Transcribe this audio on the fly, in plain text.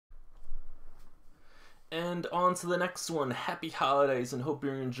And on to the next one. Happy holidays and hope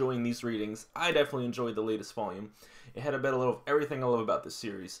you're enjoying these readings. I definitely enjoyed the latest volume. It had a bit of everything I love about this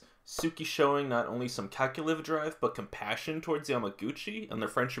series. Suki showing not only some calculative drive, but compassion towards Yamaguchi and their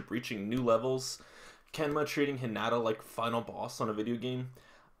friendship reaching new levels. Kenma treating Hinata like final boss on a video game.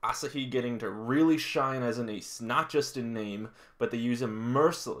 Asahi getting to really shine as an ace, not just in name, but they use him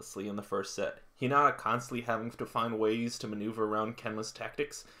mercilessly in the first set. Hinata constantly having to find ways to maneuver around Kenma's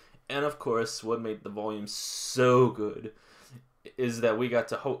tactics. And of course, what made the volume so good is that we got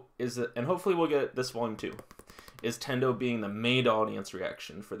to and hopefully we'll get this volume too, is Tendo being the main audience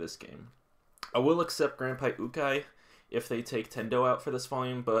reaction for this game. I will accept Grandpa Ukai if they take Tendo out for this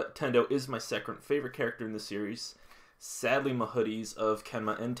volume, but Tendo is my second favorite character in the series. Sadly, my hoodies of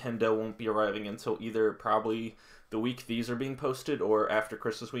Kenma and Tendo won't be arriving until either probably the week these are being posted or after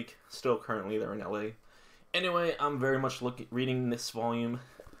Christmas week. Still currently they're in LA. Anyway, I'm very much reading this volume,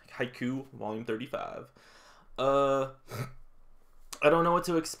 Haikyu, volume 35. I don't know what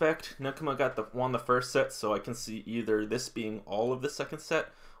to expect. Nekoma won the first set, so I can see either this being all of the second set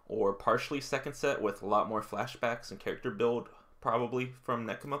or partially second set with a lot more flashbacks and character build probably from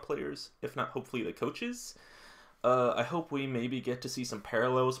Nekoma players, if not hopefully the coaches. I hope we maybe get to see some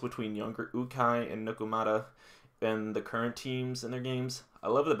parallels between younger Ukai and Nekomata and the current teams in their games. I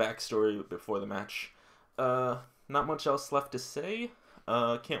love the backstory before the match. Not much else left to say.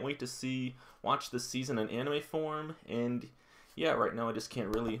 Can't wait to watch this season in anime form, and yeah, right now I just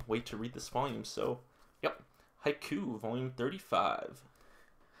can't really wait to read this volume, so yep. Haikyu, volume 35.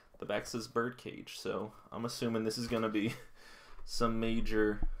 The back says birdcage, so I'm assuming this is going to be some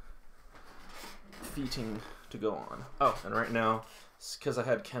major feating to go on. Oh, and right now, because I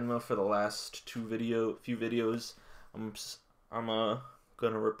had Kenma for the last few videos, I'm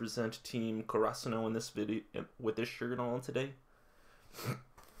gonna represent Team Karasuno in this video with this shirt on today.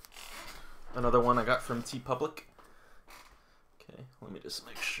 Another one I got from TeePublic. Okay, let me just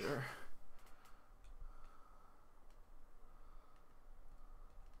make sure.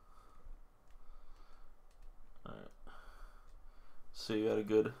 Alright. So you got a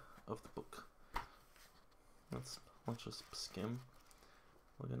good of the book. Let's just skim.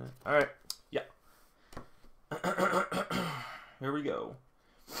 Looking at. Alright, yeah. Here we go.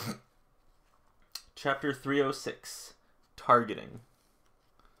 Chapter 306. Targeting.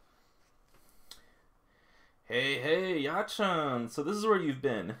 Hey, Yachan! So this is where you've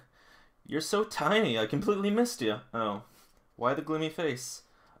been. You're so tiny, I completely missed you. Oh. Why the gloomy face?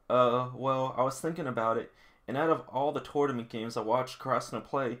 Well, I was thinking about it, and out of all the tournament games I watched Karasuno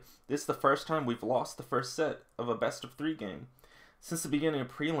play, this is the first time we've lost the first set of a best-of-3 game. Since the beginning of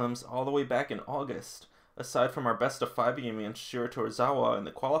prelims all the way back in August, aside from our best-of-5 game against Shiro Torizawa in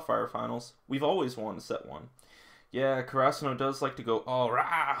the qualifier finals, we've always won set 1. Yeah, Karasuno does like to go all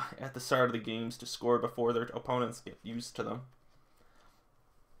rah at the start of the games to score before their opponents get used to them.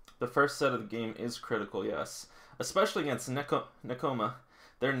 The first set of the game is critical, yes. Especially against Nekoma.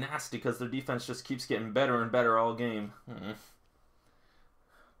 They're nasty because their defense just keeps getting better and better all game.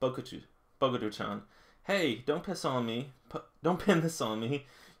 Bogotu-chan. Hey, don't piss on me. Don't pin this on me.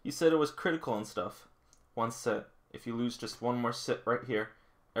 You said it was critical and stuff. One set. If you lose just one more set right here,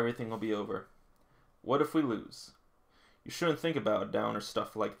 everything will be over. What if we lose? You shouldn't think about downer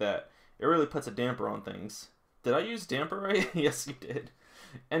stuff like that. It really puts a damper on things. Did I use damper right? Yes, you did.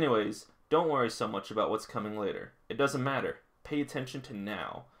 Anyways, don't worry so much about what's coming later. It doesn't matter. Pay attention to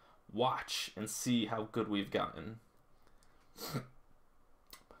now. Watch and see how good we've gotten.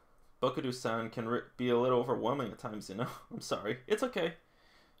 Bokudu-san can be a little overwhelming at times, you know? I'm sorry. It's okay.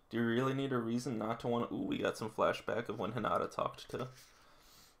 Do you really need a reason not to want to... Ooh, we got some flashback of when Hinata talked to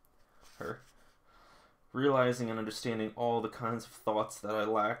her. Realizing and understanding all the kinds of thoughts that I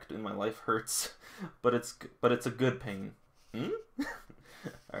lacked in my life hurts, but it's a good pain.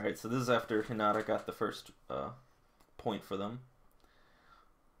 Alright, so this is after Hinata got the first point for them.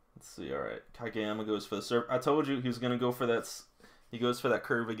 Let's see, alright. Kageyama goes for the serve. I told you he was going to go for that. He goes for that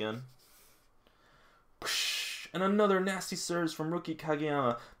curve again. And another nasty serves from rookie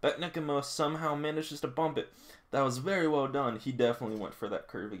Kageyama, but Nekoma somehow manages to bump it. That was very well done. He definitely went for that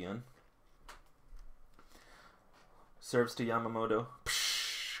curve again. Serves to Yamamoto.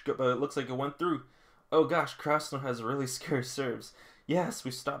 But it looks like it went through. Oh gosh, Krasno has really scary serves. Yes,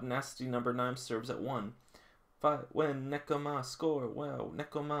 we stopped nasty number 9 serves at 1. 5. When Nekoma score. Wow,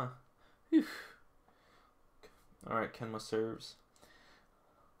 Nekoma. Alright, Kenma serves.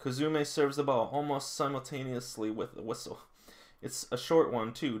 Kozume serves the ball almost simultaneously with the whistle. It's a short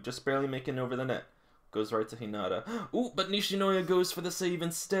one too, just barely making over the net. Goes right to Hinata. Ooh, but Nishinoya goes for the save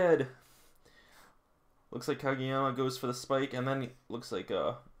instead. Looks like Kageyama goes for the spike, and then looks like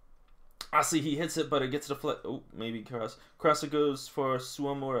He hits it, but it gets deflected. Oh, maybe Kurasa goes for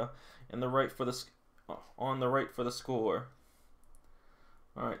Suamura on the right for the score.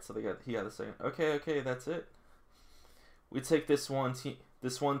 All right, so he got the second. Okay, that's it. We take this one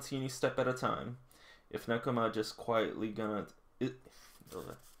teeny step at a time. If Nekoma just quietly gonna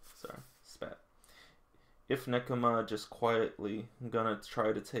If Nekoma just quietly gonna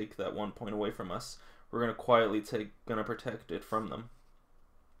try to take that 1 point away from us, we're gonna protect it from them.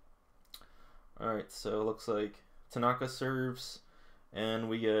 Alright, so it looks like Tanaka serves, and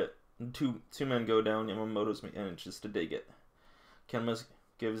we get two men go down. Yamamoto's manages to dig it. Kenma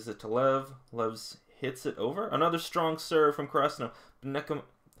gives it to Lev. Lev hits it over. Another strong serve from Krasno.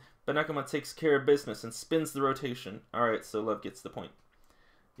 But Nekoma takes care of business and spins the rotation. Alright, so Lev gets the point.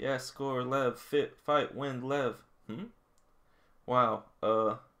 Yeah, score, Lev, fight, win, Lev. Wow,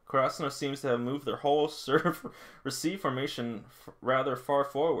 Krasno seems to have moved their whole serve-receive formation rather far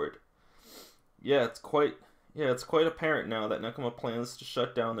forward. Yeah, it's quite apparent now that Nekoma plans to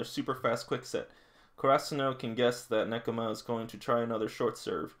shut down their super fast quick set. Krasno can guess that Nekoma is going to try another short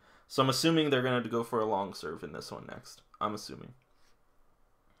serve, so I'm assuming they're going to go for a long serve in this one next. I'm assuming.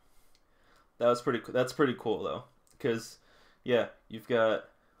 That's pretty cool though, because yeah, you've got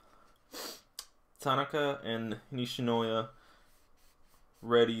Tanaka and Nishinoya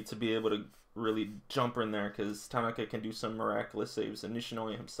ready to be able to really jump in there, because Tanaka can do some miraculous saves and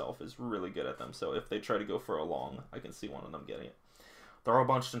Nishinoya himself is really good at them. So if they try to go for a long, I can see one of them getting it. They're all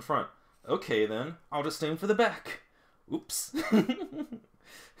bunched in front. Okay then, I'll just aim for the back. Oops.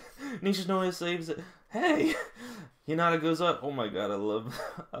 Nishinoya saves it. Hey! Hinata goes up. Oh my god, I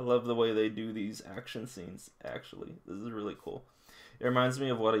love the way they do these action scenes, actually. This is really cool. It reminds me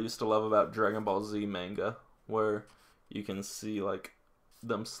of what I used to love about Dragon Ball Z manga, where you can see like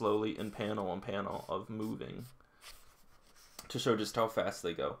them slowly in panel of moving to show just how fast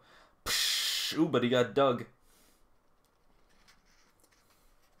they go. Ooh, but he got dug.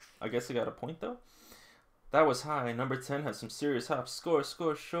 I guess he got a point though. That was high. Number 10 has some serious hops. Score,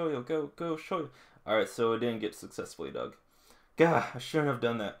 Shoyo, go, Shoyo. Alright, so it didn't get successfully dug. Gah, I shouldn't have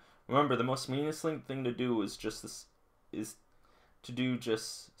done that. Remember, the most meaningless thing to do is to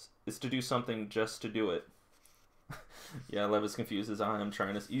do something just to do it. Yeah, Lev is confused as I am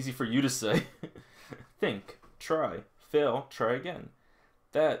trying to. Easy for you to say. Think, try, fail, try again.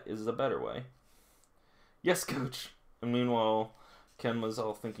 That is the better way. Yes, coach. And meanwhile, Kenma's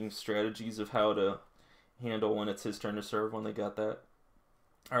all thinking strategies of how to handle when it's his turn to serve when they got that.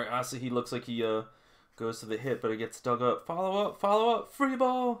 Alright, Asahi looks like he goes to the hit, but it gets dug up. Follow up, free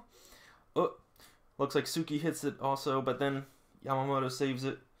ball! Oh, looks like Suki hits it also, but then Yamamoto saves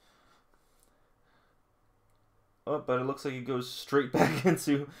it. Oh, but it looks like it goes straight back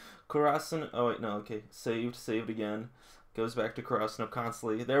into Kurasano. Oh wait, no, okay. Saved again. Goes back to Kurasano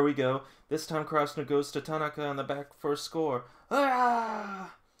constantly. There we go. This time Kurasano goes to Tanaka on the back for a score.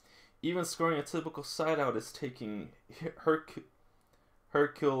 Ah! Even scoring a typical side out is taking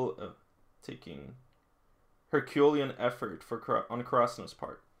Herculean effort on Kurasano's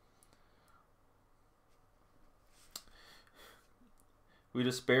part. We're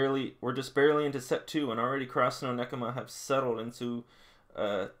just barely into set 2, and already Kurasano and Nekoma have settled into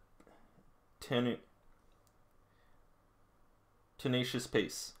tenacious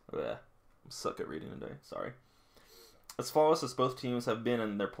pace. Blech. I suck at reading today. Sorry. As flawless as both teams have been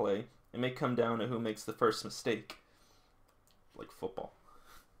in their play, it may come down to who makes the first mistake. Like football.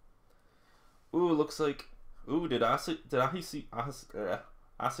 Ooh, looks like. Ooh, did Asahi's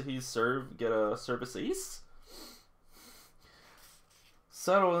serve get a service ace?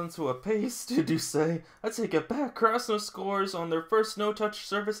 Settle into a pace, did you say? I take it back. Krasno scores on their first no-touch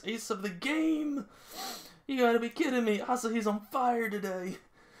service ace of the game. You gotta be kidding me. Asahi's on fire today.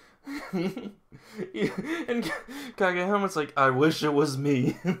 And Kageyama's like, I wish it was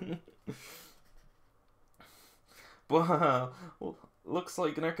me. Wow. Well, looks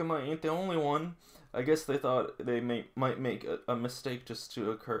like Nekoma ain't the only one. I guess they thought they might make a mistake just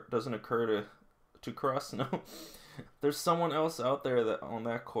doesn't occur to Krasno. There's someone else out there that on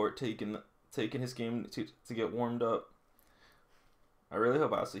that court taking his game to get warmed up. I really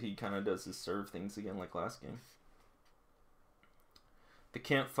hope Asahi kind of does his serve things again like last game. The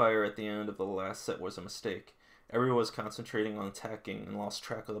campfire at the end of the last set was a mistake. Everyone was concentrating on attacking and lost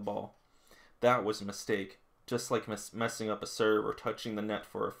track of the ball. That was a mistake, just like messing up a serve or touching the net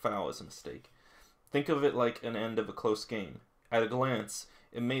for a foul is a mistake. Think of it like an end of a close game. At a glance,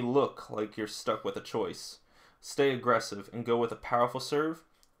 it may look like you're stuck with a choice. Stay aggressive and go with a powerful serve,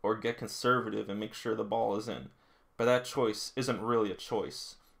 or get conservative and make sure the ball is in. But that choice isn't really a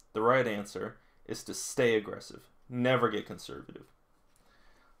choice. The right answer is to stay aggressive. Never get conservative.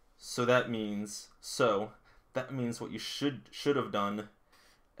 That means what you should have done.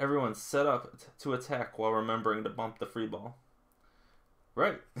 Everyone set up to attack while remembering to bump the free ball.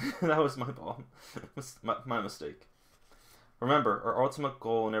 Right, that was my ball. my mistake. Remember, our ultimate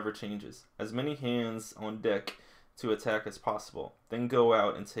goal never changes. As many hands on deck to attack as possible. Then go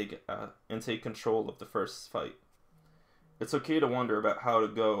out and take control of the first fight. It's okay to wonder about how to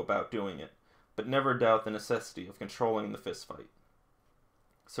go about doing it, but never doubt the necessity of controlling the fist fight.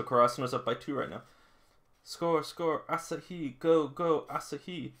 So Karasuno's up by 2 right now. Score, score, Asahi, go, go,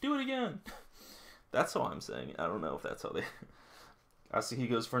 Asahi, do it again. That's how I'm saying it. I don't know if that's how they... Asahi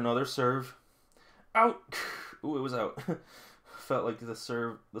goes for another serve. Out! Ooh, it was out. Felt like the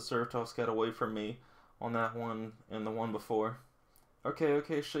serve toss got away from me on that one and the one before.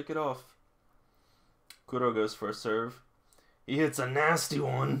 Okay, shake it off. Kuro goes for a serve. He hits a nasty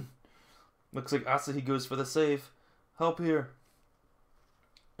one. Looks like Asahi goes for the save. Help here.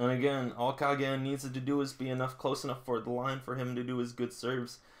 And again, all Kage needs to do is be close enough for the line for him to do his good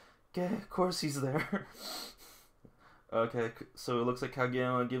serves. Okay, of course he's there. Okay, so it looks like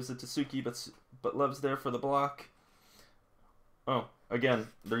Kageyama gives it to Suki, but Lev's there for the block. Oh, again,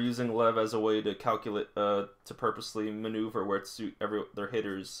 they're using Lev as a way to calculate, to purposely maneuver where it's their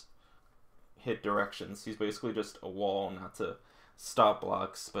hitters hit directions. He's basically just a wall, not to stop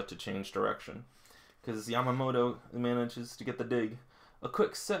blocks, but to change direction. Because Yamamoto manages to get the dig. A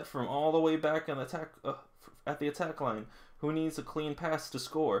quick set from all the way back on at the attack line. Who needs a clean pass to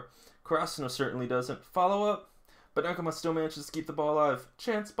score? Karasuno certainly doesn't. Follow up, but Nakama still manages to keep the ball alive.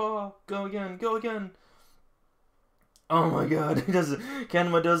 Chance ball. Go again. Go again. Oh my god.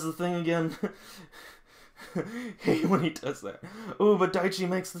 Kenma does the thing again. Hate when he does that. Ooh, but Daichi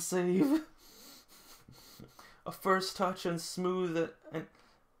makes the save. A first touch and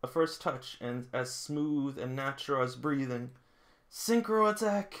as smooth and natural as breathing. Synchro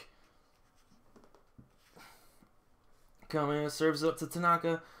attack. Kame serves it up to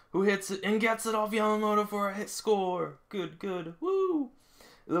Tanaka, who hits it and gets it off Yamamoto for a hit score. Good. Woo!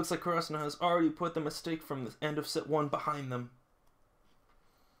 It looks like Karasuno has already put the mistake from the end of set 1 behind them.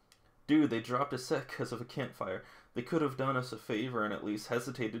 Dude, they dropped a set because of a campfire. They could have done us a favor and at least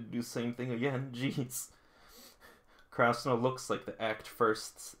hesitated to do the same thing again. Jeez. Karasuno looks like the act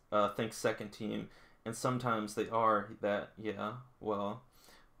first, think second team. And sometimes they are that, yeah, well,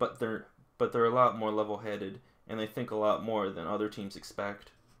 but they're a lot more level-headed, and they think a lot more than other teams expect.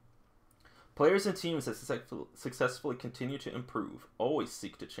 Players and teams that successfully continue to improve always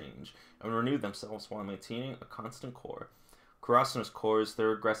seek to change and renew themselves while maintaining a constant core. Karasuno's core is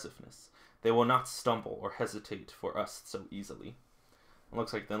their aggressiveness. They will not stumble or hesitate for us so easily. It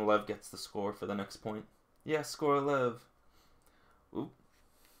looks like then Lev gets the score for the next point. Yeah, score Lev. Oop.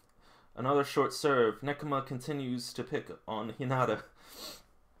 Another short serve. Nekama continues to pick on Hinata.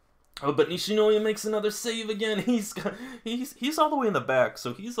 Oh, but Nishinoya makes another save again. He's all the way in the back,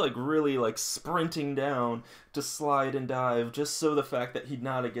 so he's really sprinting down to slide and dive, just so the fact that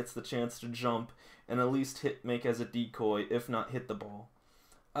Hinata gets the chance to jump and at least make as a decoy, if not hit the ball.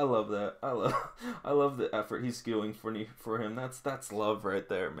 I love that. I love the effort he's doing for him. That's love right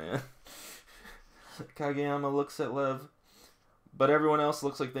there, man. Kageyama looks at Lev. But everyone else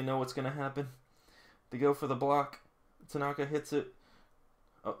looks like they know what's going to happen. They go for the block. Tanaka hits it.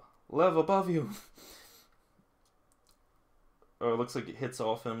 Oh, Lev above you. Oh, it looks like it hits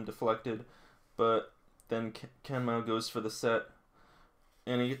off him, deflected. But then Kenma goes for the set.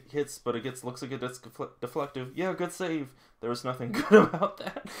 And he hits, but looks like it's deflective. Yeah, good save. There was nothing good about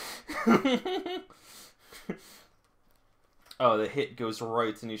that. Oh, the hit goes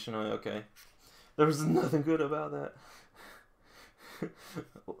right to Nishinoya. Okay. There was nothing good about that.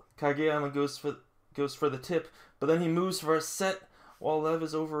 Kageyama goes for the tip, but then he moves for a set while Lev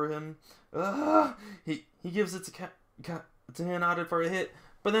is over him. He gives it to Hinata for a hit,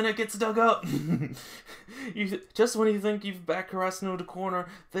 but then it gets dug up. Just when you think you've backed Karasuno to corner,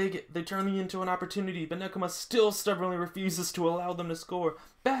 they turn me into an opportunity, but Nekama still stubbornly refuses to allow them to score.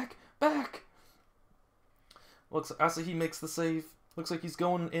 Back! Looks like Asahi makes the save. Looks like he's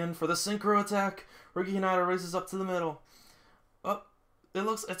going in for the synchro attack. Riki Hinata races up to the middle.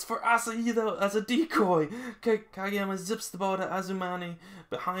 It's for Asahi though, as a decoy. Kageyama zips the ball to Azumani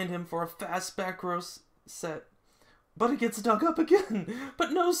behind him for a fast back row set. But it gets dug up again.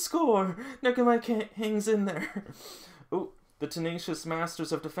 But no score. Nekama hangs in there. Ooh, the tenacious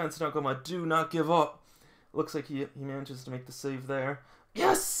masters of defense Nekama do not give up. Looks like he manages to make the save there.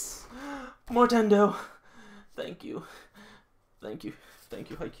 Yes! Mortendo. Thank you,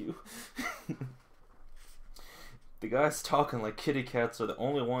 Haikyu. The guys talking like kitty cats are the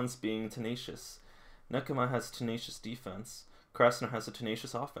only ones being tenacious. Nekama has tenacious defense. Krasno has a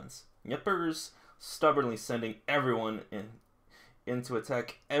tenacious offense. Yeppers stubbornly sending everyone into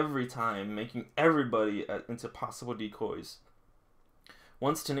attack every time, making everybody into possible decoys.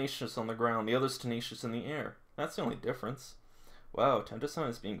 One's tenacious on the ground, the other's tenacious in the air. That's the only difference. Wow, Tendo-san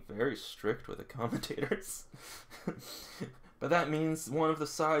is being very strict with the commentators. But that means one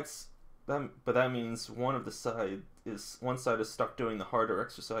side is stuck doing the harder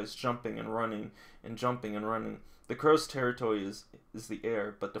exercise, jumping and running and jumping and running. The crow's territory is the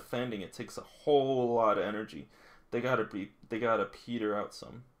air, but defending it takes a whole lot of energy. They gotta peter out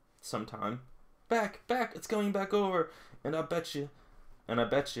sometime. Back, it's going back over, and I bet you,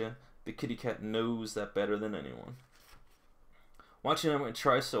 the kitty cat knows that better than anyone. Watching them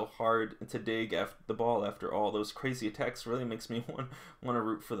try so hard to dig after the ball after all those crazy attacks really makes me want to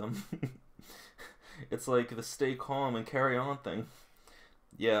root for them. It's like the stay calm and carry on thing.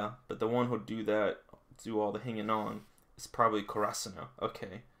 Yeah, but the one who'll do all the hanging on, is probably Kurasano.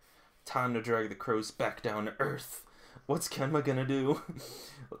 Okay, time to drag the crows back down to earth. What's Kenma gonna do?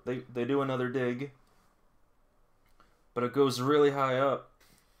 They do another dig, but it goes really high up.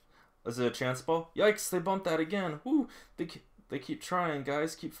 Is it a chance ball? Yikes! They bumped that again. Woo! They keep trying,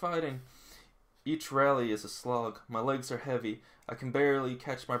 guys. Keep fighting. Each rally is a slog. My legs are heavy. I can barely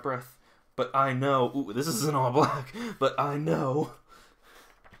catch my breath. But I know. Ooh, this isn't all black. But I know.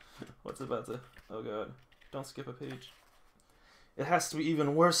 What's about to... Oh, God. Don't skip a page. It has to be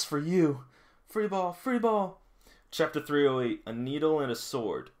even worse for you. Free ball. Free ball. Chapter 308. A needle and a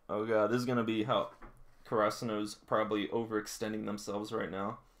sword. Oh, God. This is going to be how Kurasano's probably overextending themselves right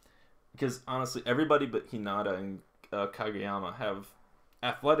now. Because, honestly, everybody but Hinata and Kageyama have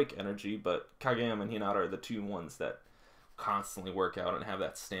athletic energy, but Kageyama and Hinata are the two ones that constantly work out and have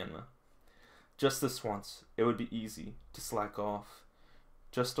that stamina. Just this once, it would be easy to slack off.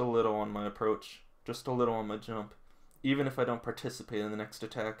 Just a little on my approach, just a little on my jump. Even if I don't participate in the next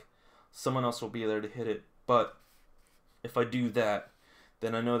attack, someone else will be there to hit it. But if I do that,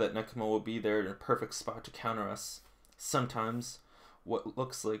 then I know that Nekoma will be there in a perfect spot to counter us. Sometimes, what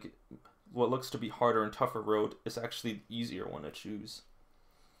looks to be harder and tougher road is actually the easier one to choose.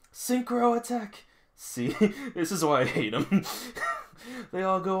 Synchro attack! See, this is why I hate them. They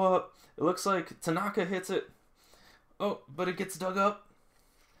all go up. It looks like Tanaka hits it. Oh, but it gets dug up.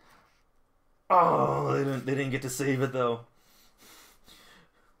 Oh, they didn't get to save it though.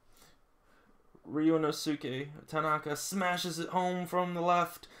 Ryonosuke Tanaka smashes it home from the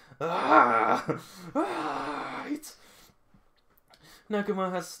left.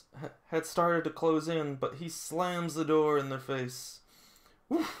 Nekoma had started to close in, but he slams the door in their face.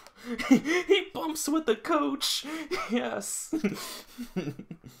 He bumps with the coach. Yes.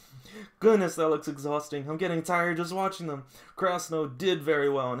 Goodness, that looks exhausting. I'm getting tired just watching them. Krasno did very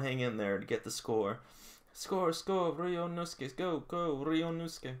well and hang in there to get the score. Score, Ryonosuke. Go,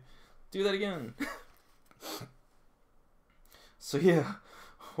 Ryonosuke. Do that again. So yeah,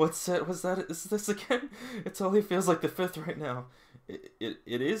 what set was that? Is this again? It totally feels like the fifth right now. It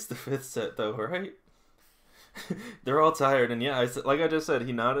is the fifth set though, right? They're all tired, and yeah, like I just said,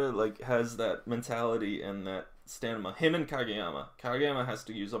 Hinata has that mentality and that stamina. Him and Kageyama. Kageyama has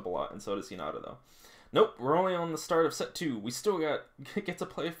to use up a lot, and so does Hinata though. Nope, we're only on the start of set 2. We still get to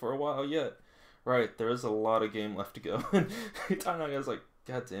play for a while yet. Right, there is a lot of game left to go. Tanaka's like,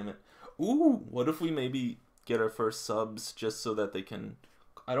 God damn it. Ooh, what if we maybe get our first subs just so that they can...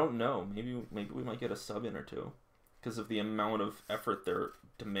 I don't know. Maybe we might get a sub in or two. Because of the amount of effort they're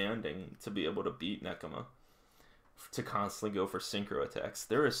demanding to be able to beat Nekoma. To constantly go for synchro attacks.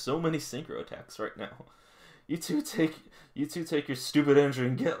 There are so many synchro attacks right now. You two take your stupid energy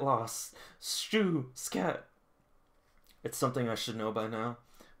and get lost. Scat. It's something I should know by now.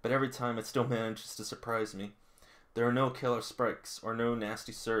 But every time it still manages to surprise me. There are no killer spikes or no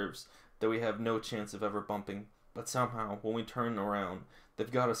nasty serves that we have no chance of ever bumping. But somehow, when we turn around,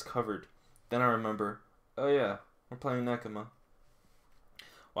 they've got us covered. Then I remember, oh yeah, we're playing Nekoma.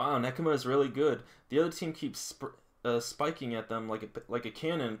 Wow, Nekoma is really good. The other team keeps spiking at them like a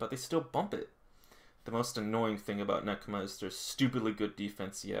cannon, but they still bump it. The most annoying thing about Nekoma is their stupidly good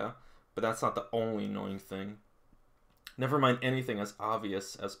defense, yeah, but that's not the only annoying thing. Never mind anything as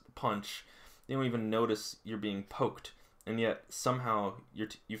obvious as punch. They don't even notice you're being poked, and yet somehow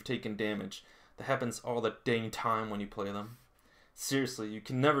you've taken damage. That happens all the dang time when you play them. Seriously, you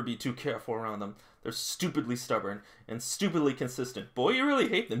can never be too careful around them. They're stupidly stubborn and stupidly consistent. Boy, you really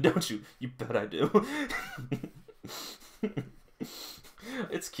hate them, don't you? You bet I do.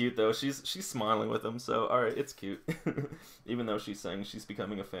 It's cute though. She's smiling with them, so alright, it's cute. Even though she's saying she's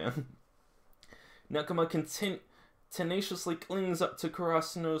becoming a fan. Nekoma tenaciously clings up to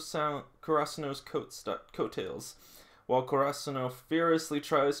Kurasano's coattails. while Kurasuno furiously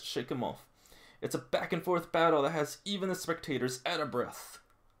tries to shake him off. It's a back and forth battle that has even the spectators out of breath.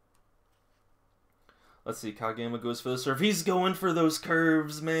 Let's see, Kageyama goes for the serve. He's going for those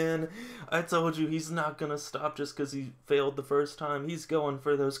curves, man. I told you, he's not going to stop just because he failed the first time. He's going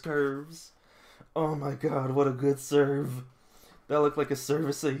for those curves. Oh my god, what a good serve. That looked like a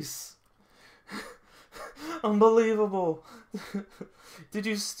service ace. Unbelievable. Did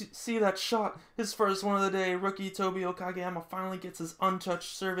you see that shot? His first one of the day. Rookie Tobio Kageyama finally gets his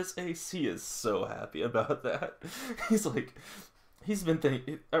untouched service ace. He is so happy about that. He's like... He's been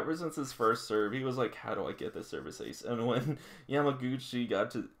thinking, ever since his first serve, he was like, how do I get this service ace? And when Yamaguchi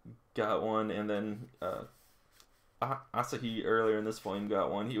got one, and then Asahi earlier in this volume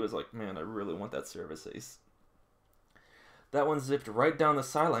got one, he was like, man, I really want that service ace. That one zipped right down the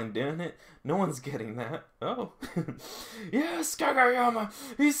sideline, didn't it? No one's getting that. Oh. Yes, Kageyama!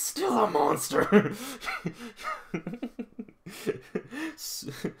 He's still a monster!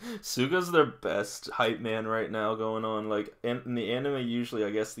 Suga's their best hype man right now going on. Like, in the anime, usually,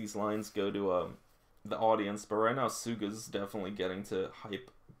 I guess these lines go to the audience, but right now, Suga's definitely getting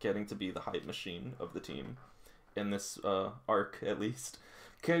to be the hype machine of the team. In this arc, at least.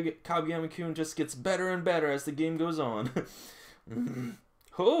 Kageyama-kun just gets better and better as the game goes on.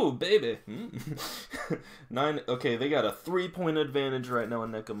 Oh, baby. 9. Okay, they got a 3-point advantage right now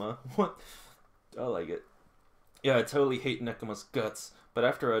in Nekoma. What? I like it. Yeah, I totally hate Nekoma's guts, but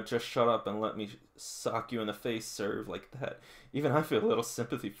after a just shut up and let me sock you in the face serve like that, even I feel a little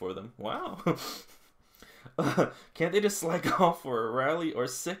sympathy for them. Wow. Can't they just slack off for a rally or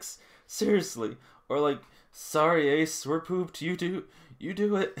 6? Seriously. Or like, sorry Ace, we're pooped, you do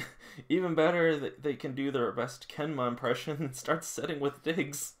it. Even better, they can do their best Kenma impression and start setting with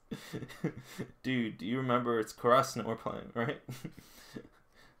digs. Dude, do you remember it's Kurasuno we're playing, right?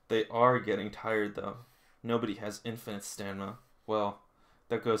 They are getting tired though. Nobody has infinite stamina. Well,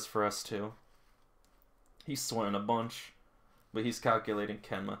 that goes for us too. He's sweating a bunch, but he's calculating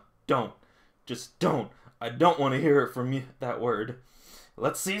Kenma. Don't. Just don't. I don't want to hear it from you, that word.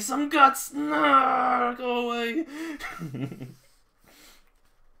 Let's see some guts! Nah, go away!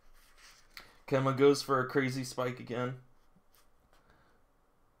 Kenma goes for a crazy spike again.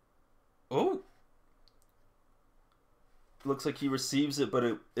 Oh! Looks like he receives it,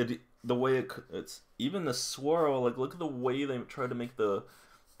 but the way it's even the swirl, like look at the way they try to make the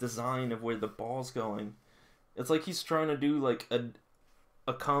design of where the ball's going. It's like he's trying to do like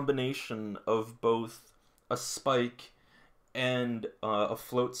a combination of both a spike and a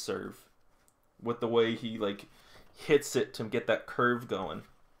float serve with the way he like hits it to get that curve going.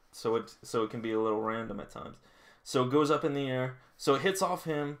 So it can be a little random at times. So it goes up in the air. So it hits off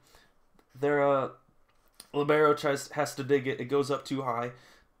him. Their libero has to dig it. It goes up too high.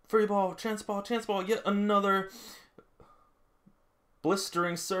 Free ball, chance ball, chance ball. Yet another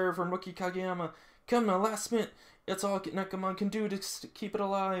blistering serve from rookie Kageyama. Come on, last minute. It's all Nekoma can do to keep it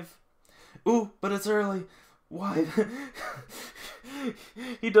alive. Ooh, but it's early. Why?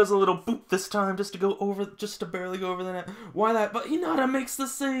 He does a little boop this time just to barely go over the net. Why that? But Hinata makes the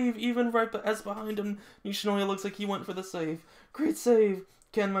save, even right as behind him. Nishinoya looks like he went for the save. Great save.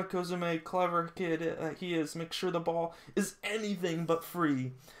 Kenma Kozume, clever kid he is, makes sure the ball is anything but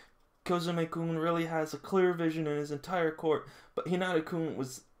free. Kozume-kun really has a clear vision in his entire court, but Hinata-kun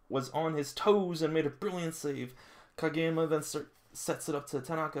was on his toes and made a brilliant save. Kageyama then sets it up to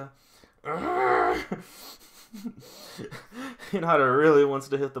Tanaka. Hinata really wants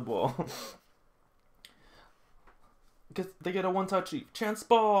to hit the ball. They get a one-touchy. Chance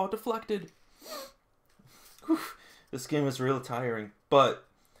ball, deflected. Whew. This game is real tiring, but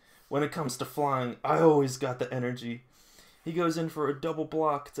when it comes to flying, I always got the energy. He goes in for a double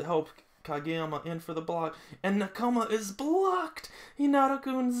block to help Kageyama in for the block, and Nekoma is blocked!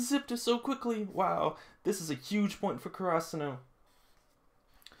 Hinata-kun zipped it so quickly. Wow, this is a huge point for Kurasuno.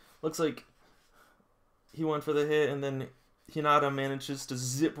 Looks like he went for the hit, and then Hinata manages to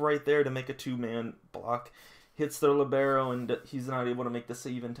zip right there to make a 2-man block. Hits their libero, and he's not able to make the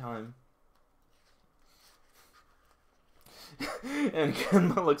save in time. And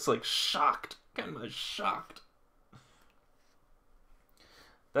Kenma looks like shocked. Kenma's shocked.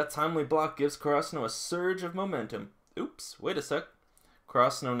 That timely block gives Kurasuno a surge of momentum. Oops, wait a sec.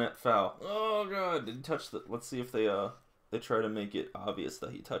 Kurasuno net foul. Oh god, did he touch the... Let's see if they try to make it obvious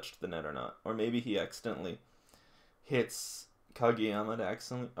that he touched the net or not. Or maybe he accidentally hits Kageyama to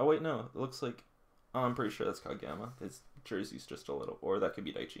accidentally... Oh wait, no, it looks like... Oh, I'm pretty sure that's Kageyama. His jersey's just a little... Or that could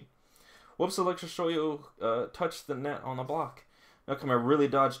be Daichi. Whoops, Electra Shoyo touched the net on the block. Nekoma really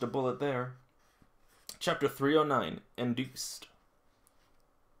dodged a bullet there. Chapter 309, Induced.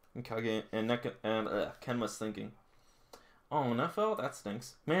 And Kenma's thinking, Oh, an FL? That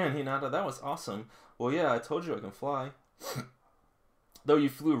stinks. Man, Hinata, that was awesome. Well, yeah, I told you I can fly. Though you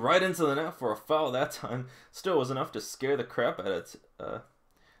flew right into the net for a foul that time, still was enough to scare the crap out of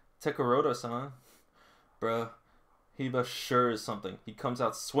Tekaroto-san. Bruh, Hiba sure is something. He comes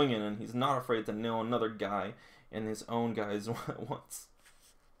out swinging and he's not afraid to nail another guy and his own guys at once.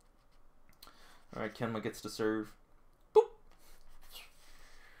 Alright, Kenma gets to serve. Boop!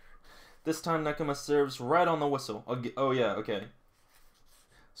 This time Nekoma serves right on the whistle. Oh yeah, okay.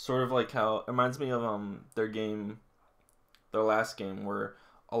 Sort of like how, it reminds me of their last game, where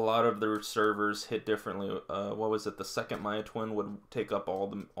a lot of their servers hit differently. What was it? The second Maya Twin would take up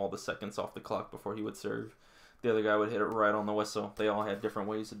all the seconds off the clock before he would serve. The other guy would hit it right on the whistle. They all had different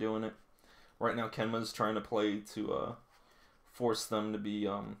ways of doing it. Right now, Kenma's trying to play to force them to be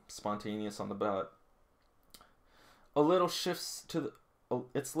spontaneous on the bat. Little shifts to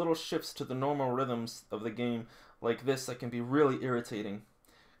the normal rhythms of the game like this that can be really irritating.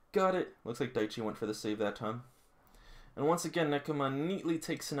 Got it. Looks like Daichi went for the save that time. And once again, Nekoma neatly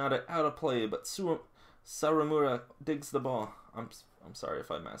takes Hinata out of play, but Saramura digs the ball. I'm sorry if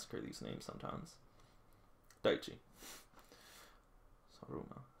I massacre these names sometimes. Daichi.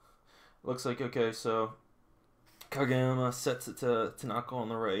 Saruma. Looks like, okay, so Kageyama sets it to Tanaka on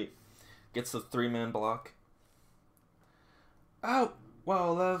the right. Gets the 3-man block. Out!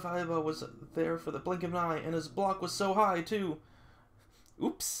 Wow, Lev Aiba was there for the blink of an eye, and his block was so high, too.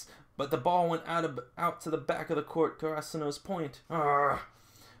 Oops! But the ball went out to the back of the court, Karasuno's point. Arrgh.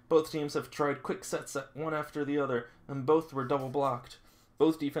 Both teams have tried quick sets one after the other, and both were double blocked.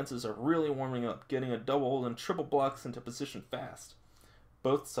 Both defenses are really warming up, getting a double and triple blocks into position fast.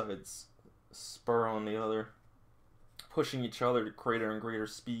 Both sides spur on the other, pushing each other to greater and greater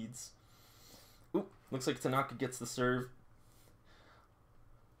speeds. Oop, looks like Tanaka gets the serve.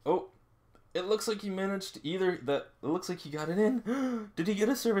 Oh, it looks like he managed it looks like he got it in. Did he get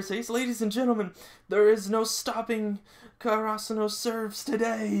a service ace? Ladies and gentlemen, there is no stopping Karasuno's serves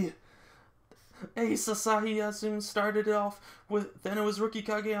today. Ace Asahi started it off with, then it was rookie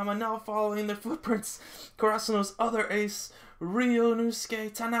Kageyama, now following their footprints. Karasuno's other ace,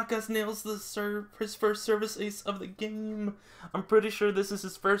 Ryonosuke Tanaka, nails his first service ace of the game. I'm pretty sure this is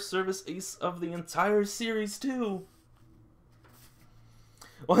his first service ace of the entire series, too.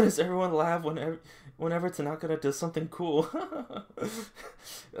 Why does everyone laugh whenever Tanaka does something cool?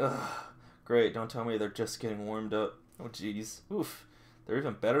 Great, don't tell me they're just getting warmed up. Oh jeez. Oof. They're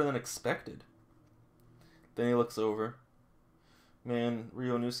even better than expected. Then he looks over. Man,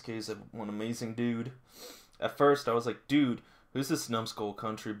 Ryonosuke's one amazing dude. At first I was like, dude, who's this numbskull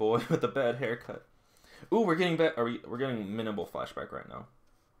country boy with a bad haircut? Ooh, we're getting back. We're getting minimal flashback right now.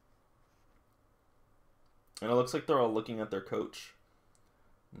 And it looks like they're all looking at their coach.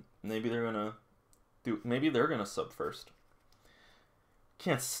 Maybe they're gonna sub first.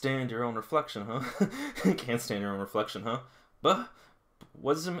 Can't stand your own reflection, huh? Can't stand your own reflection, huh? But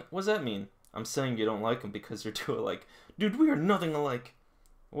what does that mean? I'm saying you don't like him because you're too alike. Dude, we are nothing alike.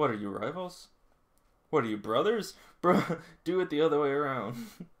 What are you, rivals? What are you, brothers? Bruh, do it the other way around.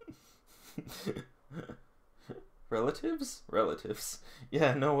 Relatives? Relatives.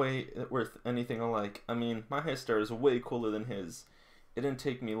 Yeah, no way worth anything alike. I mean, my hairstyle is way cooler than his. It didn't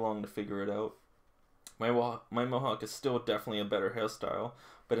take me long to figure it out. My mohawk is still definitely a better hairstyle,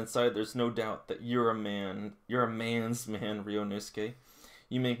 but inside there's no doubt that you're a man. You're a man's man, Ryonosuke.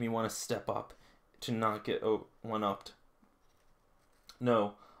 You make me want to step up, to not get one-upped.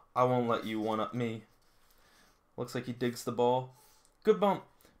 No, I won't let you one-up me. Looks like he digs the ball. Good bump.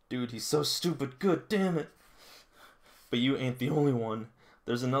 Dude, he's so stupid. Good, damn it. But you ain't the only one.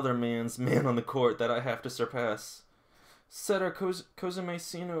 There's another man's man on the court that I have to surpass. Setter Kozume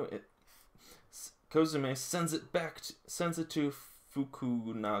sends it to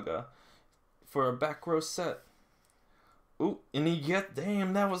Fukunaga for a back row set. Ooh, and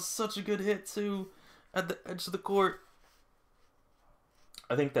damn, that was such a good hit too, at the edge of the court.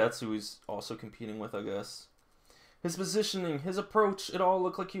 I think that's who he's also competing with, I guess. His positioning, his approach, it all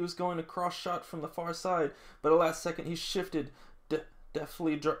looked like he was going to cross shot from the far side, but at last second he shifted,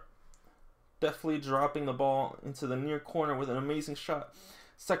 deftly dropping the ball into the near corner with an amazing shot.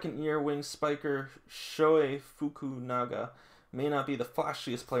 Second-year wing spiker Shoyo Fukunaga may not be the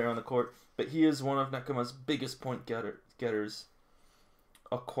flashiest player on the court, but he is one of Nekoma's biggest point getters.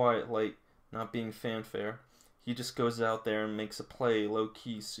 A quiet light, not being fanfare. He just goes out there and makes a play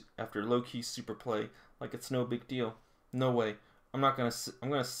low-key after low-key super play like it's no big deal. No way. I'm gonna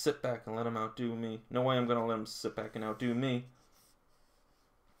sit back and let him outdo me. No way I'm gonna let him sit back and outdo me.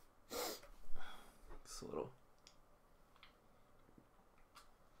 It's a little.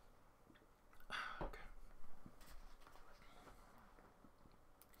 Okay.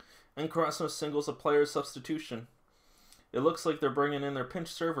 And Karasuno singles a player substitution. It looks like they're bringing in their pinch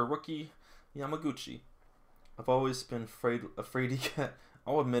server, rookie Yamaguchi. I've always been afraid he got,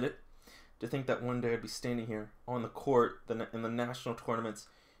 I'll admit it, to think that one day I'd be standing here on the court in the national tournaments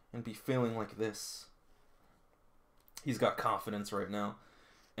and be feeling like this. He's got confidence right now.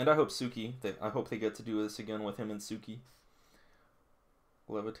 And I hope I hope they get to do this again with him and Suki.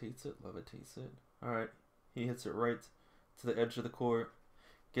 Levitates it. Alright. He hits it right to the edge of the court.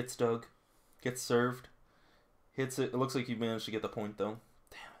 Gets dug. Gets served. Hits it. It looks like he managed to get the point, though.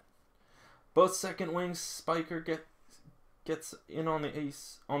 Damn it. Both second wings Spiker gets in on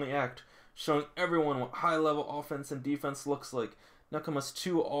the act, showing everyone what high-level offense and defense looks like. Nakuma's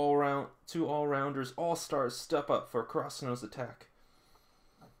two all-rounders, all-stars step up for Karasuno's attack.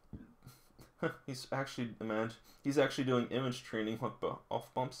 He's actually doing image training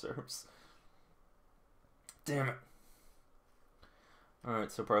off bump serves. Damn it.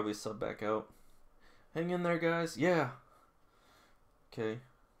 Alright, so probably sub back out. Hang in there, guys. Yeah. Okay.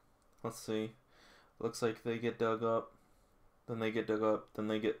 Let's see. Looks like they get dug up. Then they get dug up. Then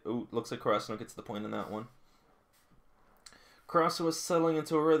they get... Ooh, looks like Karasuno gets the point in that one. Karasuno is settling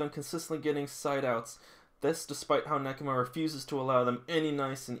into a rhythm, consistently getting side outs. This despite how Nekoma refuses to allow them any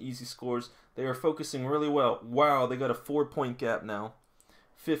nice and easy scores. They are focusing really well. Wow, they got a 4-point gap now.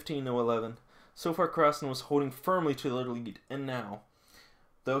 15-11. So far, Karasuno is holding firmly to their lead. And now,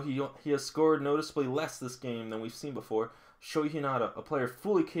 though he has scored noticeably less this game than we've seen before, Shoyo Hinata, a player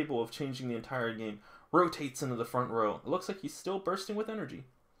fully capable of changing the entire game, rotates into the front row. It looks like he's still bursting with energy.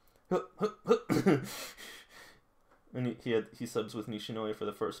 And he subs with Nishinoya for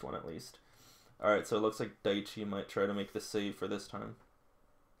the first one at least. Alright, so it looks like Daichi might try to make the save for this time.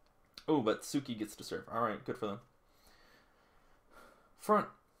 Oh, but Suki gets to serve. Alright, good for them. Front.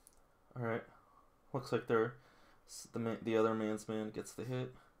 Alright. Looks like the other man's man gets the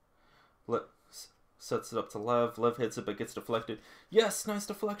hit. Sets it up to Lev. Lev hits it but gets deflected. Yes, nice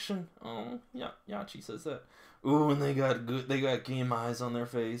deflection. Oh, yeah, Yachi says that. Ooh, and they got game eyes on their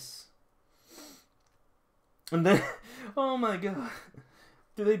face. And then, oh my god.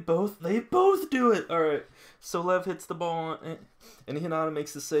 They both do it. Alright, so Lev hits the ball and Hinata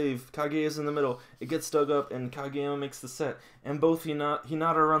makes the save. Kage is in the middle. It gets dug up and Kageyama makes the set. And both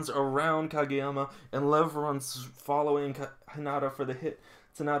Hinata runs around Kageyama and Lev runs following Hinata for the hit.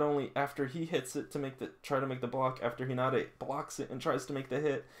 To not only after he hits it try to make the block, after Hinata blocks it and tries to make the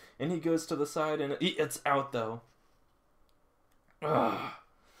hit. And he goes to the side and it's out though. Ugh.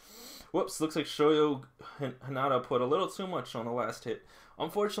 Whoops, looks like Shoyo Hinata put a little too much on the last hit.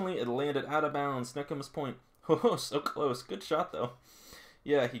 Unfortunately, it landed out of bounds. Nekoma's point. Oh, so close. Good shot, though.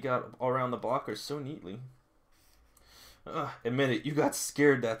 Yeah, he got all around the blocker so neatly. Admit it, you got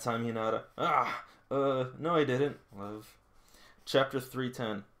scared that time, Hinata. No I didn't. Love. Chapter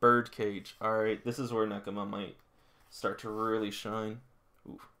 310, Birdcage. Alright, this is where Nekoma might start to really shine.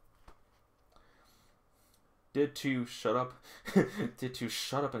 Oof. Did to shut up. Did to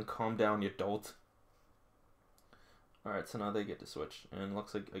shut up and calm down, you dolt. Alright, so now they get to switch. And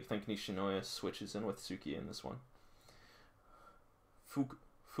looks like, I think Nishinoya switches in with Suki in this one.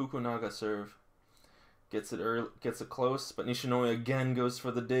 Fukunaga serve. Gets it early, gets it close, but Nishinoya again goes for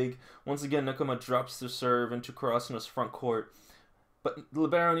the dig. Once again, Nekoma drops the serve into Karasuno's front court. But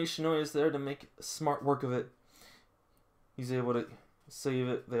Libero Nishinoya is there to make smart work of it. He's able to save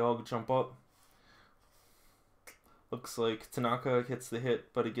it. They all jump up. Looks like Tanaka hits the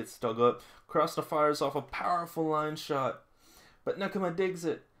hit, but it gets dug up. Karasuno fires off a powerful line shot, but Nekoma digs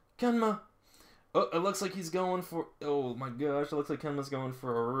it. Kenma! Oh, it looks like he's going for... Oh my gosh, it looks like Kenma's going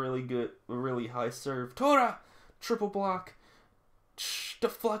for a really high serve. Tora! Triple block.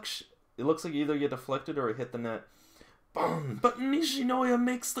 Deflection. It looks like either you get deflected or it hit the net. Boom! But Nishinoya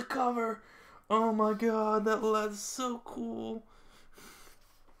makes the cover! Oh my god, that's so cool.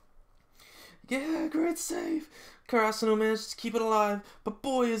 Yeah, great save. Karasuno managed to keep it alive, but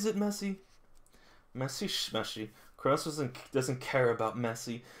boy is it messy. Messy schmessy. Karasuno doesn't care about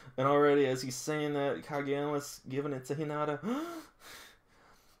messy. And already as he's saying that, Kageyama's giving it to Hinata.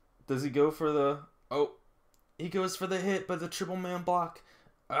 Does he go for the... Oh, he goes for the hit, but the triple man block.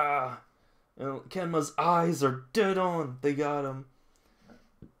 And Kenma's eyes are dead on. They got him.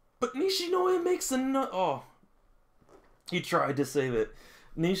 But Nishinoya makes oh. He tried to save it.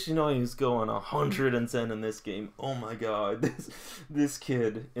 Nishinoya is going 110 in this game. Oh my god, this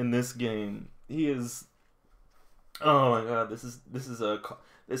kid in this game, he is. Oh my god, this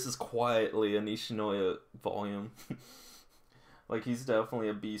is quietly a Nishinoya volume. Like he's definitely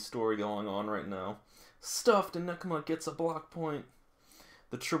a B story going on right now. Stuffed and Nekoma gets a block point.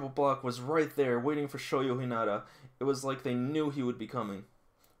 The triple block was right there, waiting for Shoyo Hinata. It was like they knew he would be coming.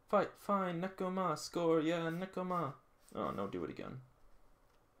 Fight, fine, Nekoma, score, yeah, Nekoma. Oh, no, do it again.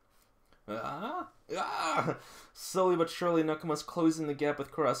 Slowly but surely, Nekoma's closing the gap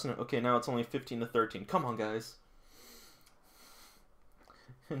with Kurasuno. Okay, now it's only 15-13. Come on, guys.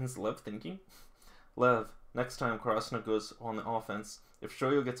 Is Lev thinking? Lev, next time Kurasuno goes on the offense, if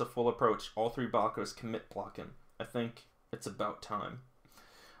Shoyo gets a full approach, all three blockers commit block him. I think it's about time.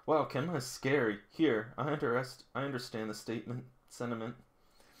 Wow, Kenma is scary. Here, I understand the sentiment.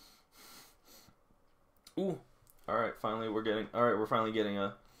 Ooh. Alright, we're finally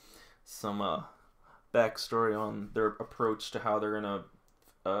getting some backstory on their approach to how they're gonna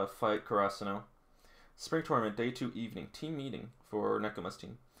fight Kurasuno. Spring tournament, day 2 evening, team meeting for Nekoma's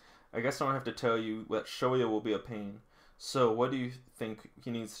team. I guess I don't have to tell you that Shoyo will be a pain. So what do you think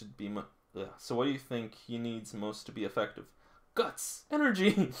he needs to be most to be effective? Guts,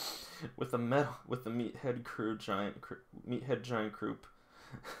 energy. with the meathead giant group.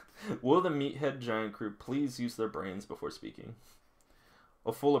 Will the meathead giant group please use their brains before speaking?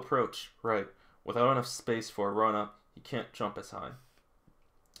 A full approach, right. Without enough space for a run-up, he can't jump as high.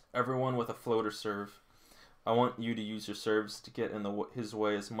 Everyone with a floater serve. I want you to use your serves to get in his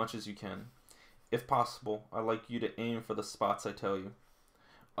way as much as you can. If possible, I'd like you to aim for the spots I tell you.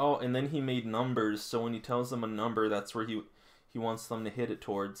 Oh, and then he made numbers, so when he tells them a number, that's where he wants them to hit it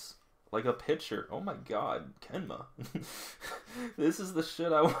towards. Like a pitcher. Oh my god, Kenma. This is the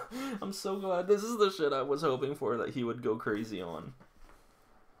shit I'm so glad this is the shit I was hoping for that he would go crazy on.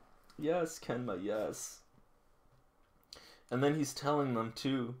 Yes, Kenma, yes. And then he's telling them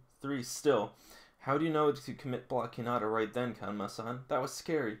 2, 3, still. How do you know to commit block Hinata right then, Kanma-san? That was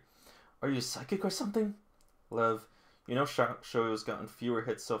scary. Are you psychic or something? Lev, you know Shoyo's gotten fewer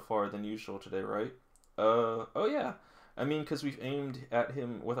hits so far than usual today, right? Oh yeah. I mean, because we've aimed at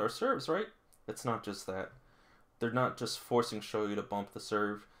him with our serves, right? It's not just that. They're not just forcing Shoyo to bump the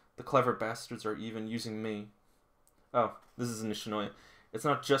serve. The clever bastards are even using me. Oh, this is Nishinoya. It's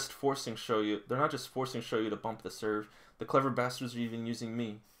not just forcing Shoyo. They're not just forcing Shoyo to bump the serve. The clever bastards are even using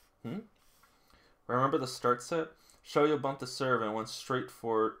me. Remember the start set? Shoyo bumped the serve and went straight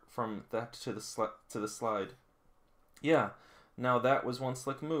from that to the slide. Yeah, now that was one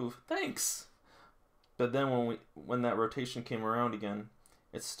slick move. Thanks. But then when that rotation came around again,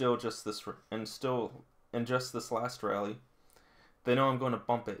 it's still just this this last rally. They know I'm going to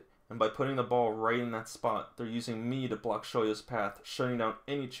bump it, and by putting the ball right in that spot, they're using me to block Shoyo's path, shutting down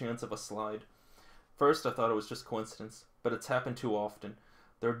any chance of a slide. First, I thought it was just coincidence, but it's happened too often.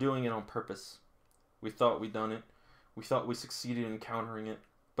 They're doing it on purpose. We thought we'd done it. We thought we succeeded in countering it,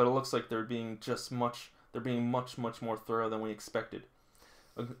 but it looks like they're being much more thorough than we expected.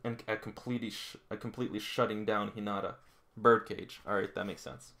 And at completely shutting down Hinata. Birdcage. Alright, that makes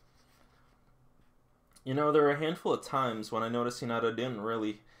sense. You know, there are a handful of times when I noticed Hinata didn't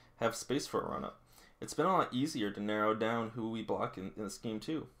really have space for a run-up. It's been a lot easier to narrow down who we block in this game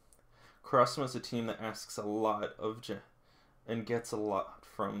too. Kurasuno is a team that asks a lot of and gets a lot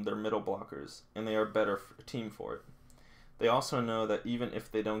from their middle blockers, and they are a better team for it. They also know that even if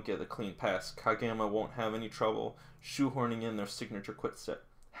they don't get a clean pass, Kageyama won't have any trouble shoehorning in their signature quick set.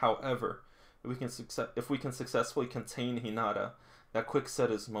 However, if we can successfully contain Hinata, that quick set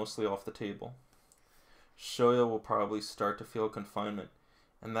is mostly off the table. Shoyo will probably start to feel confinement,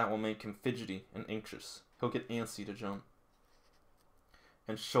 and that will make him fidgety and anxious. He'll get antsy to jump.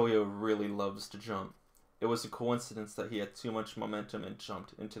 And Shoyo really loves to jump. It was a coincidence that he had too much momentum and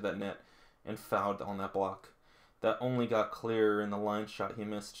jumped into that net and fouled on that block. That only got clearer in the line shot he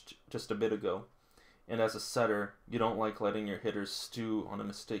missed just a bit ago. And as a setter, you don't like letting your hitters stew on a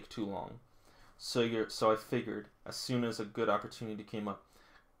mistake too long. So I figured, as soon as a good opportunity came up,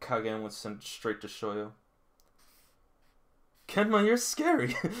 Kageyama would send it straight to Shoyo. Kenma, you're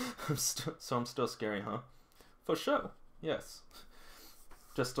scary! I'm still scary, huh? For sure, yes.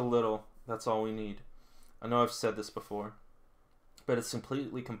 Just a little, that's all we need. I know I've said this before, but it's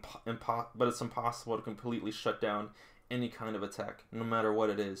impossible to completely shut down any kind of attack, no matter what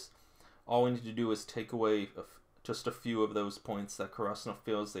it is. All we need to do is take away just a few of those points that Kurasuno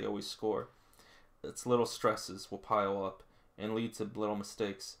feels they always score. Its little stresses will pile up and lead to little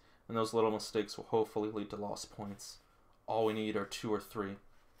mistakes, and those little mistakes will hopefully lead to lost points. All we need are 2 or 3.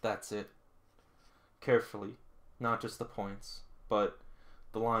 That's it. Carefully, not just the points, but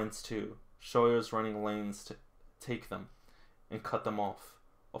the lines too. Shoyo's running lanes to take them and cut them off.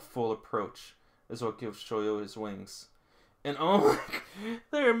 A full approach is what gives Shoyo his wings. And oh my,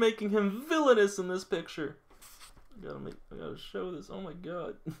 they're making him villainous in this picture. I gotta show this. Oh my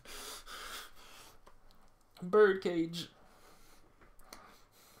god. Birdcage.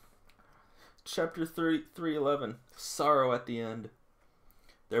 Chapter 311. Sorrow at the end.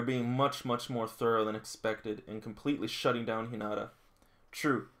 They're being much more thorough than expected and completely shutting down Hinata.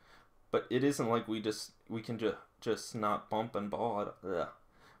 True, but it isn't like we can just not bump and ball at. Ugh.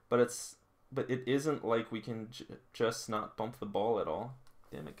 But it isn't like we can just not bump the ball at all.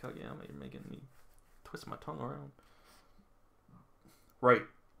 Damn it, Kageyama, you're making me twist my tongue around. Right,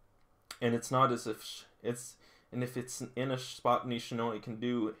 and it's not as if if it's in a spot Nishinoya can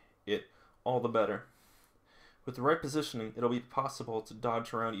do it, all the better. With the right positioning, it'll be possible to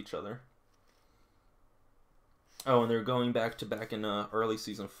dodge around each other. Oh, and they're going back in early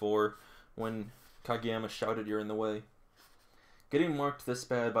season 4 when Kageyama shouted, "You're in the way." Getting marked this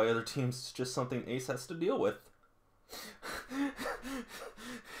bad by other teams is just something Ace has to deal with.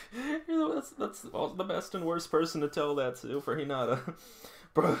 That's the best and worst person to tell that to for Hinata.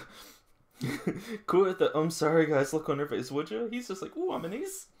 Bro, cool with the "I'm sorry guys" look on her face, would you? He's just like, "Ooh, I'm an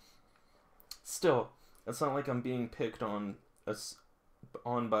ace." Still, it's not like I'm being picked on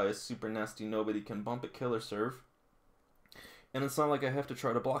by a super nasty nobody can bump it killer serve. And it's not like I have to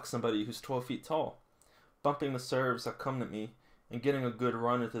try to block somebody who's 12 feet tall. Bumping the serves that come at me and getting a good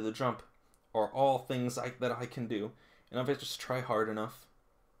run into the jump are all things that I can do. And if I just try hard enough.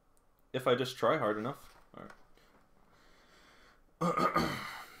 Alright.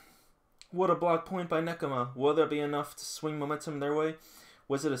 What a block point by Nekoma. Will there be enough to swing momentum their way?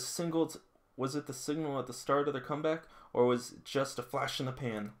 Was it the signal at the start of their comeback, or was it just a flash in the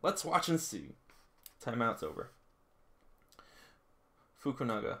pan? Let's watch and see. Timeout's over.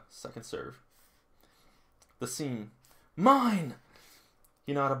 Fukunaga, second serve. The seam. Mine!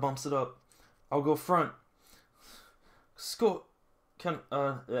 Hinata bumps it up. I'll go front. Score.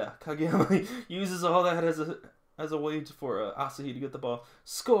 Kageyama uses all that as a way for Asahi to get the ball.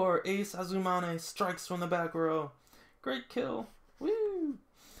 Score! Ace Azumane strikes from the back row. Great kill. Woo!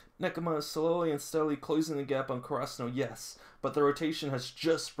 Nekoma is slowly and steadily closing the gap on Karasuno, yes, but the rotation has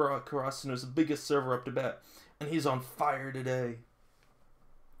just brought Karasuno's biggest server up to bat, and he's on fire today.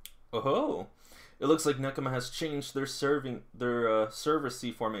 Oh, it looks like Nekoma has changed their server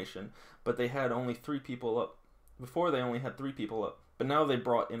C formation, but they had only 3 people up. Before they only had 3 people up, but now they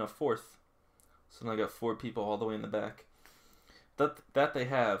brought in a 4th. So now I got 4 people all the way in the back. That they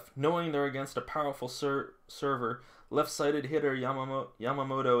have. Knowing they're against a powerful server, left-sided hitter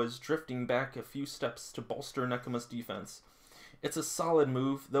Yamamoto is drifting back a few steps to bolster Nekoma's defense. It's a solid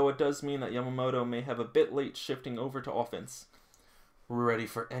move, though it does mean that Yamamoto may have a bit late shifting over to offense. We're ready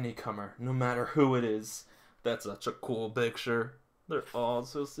for any comer, no matter who it is. That's such a cool picture. They're all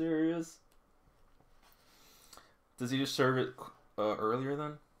so serious. Does he just serve it earlier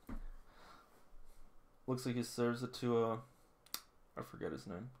then? Looks like he serves it to I forget his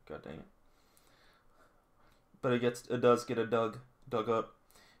name. God dang it. But it does get a dug up.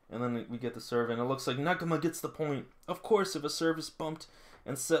 And then we get the serve, and it looks like Nekoma gets the point. Of course, if a serve is bumped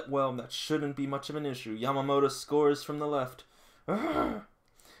and set well, that shouldn't be much of an issue. Yamamoto scores from the left. And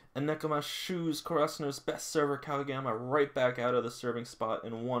Nekoma shoos Karasuno's best server Kageyama right back out of the serving spot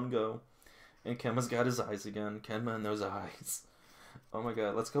in one go. And Kenma's got his eyes again. Kenma and those eyes. Oh my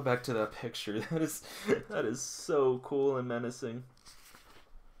god, let's go back to that picture. That is so cool and menacing.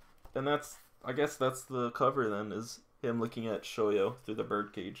 And I guess that's the cover then, is him looking at Shoyo through the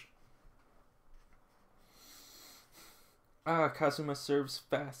birdcage. Kazuma serves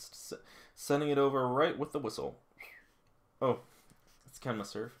fast, sending it over right with the whistle. Oh, it's Kenma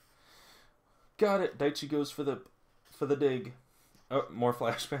serve. Got it. Daichi goes for the dig. Oh, more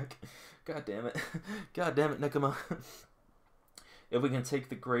flashback. God damn it. God damn it, Nekoma. If we can take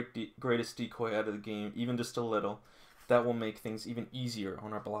the greatest decoy out of the game, even just a little, that will make things even easier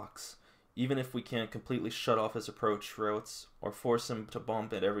on our blocks. Even if we can't completely shut off his approach routes or force him to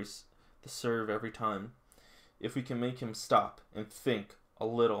bump at the serve every time. If we can make him stop and think a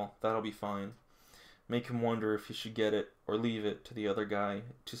little, that'll be fine. Make him wonder if he should get it or leave it to the other guy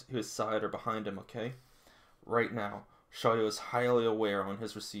to his side or behind him, okay? Right now, Shoyo is highly aware on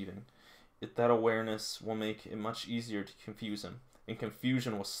his receiving. That awareness will make it much easier to confuse him, and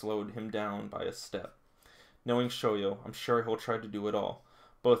confusion will slow him down by a step. Knowing Shoyo, I'm sure he'll try to do it all,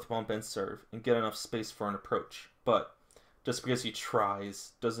 both bump and serve, and get enough space for an approach. But just because he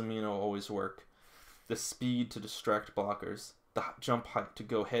tries doesn't mean it'll always work. The speed to distract blockers, the jump height to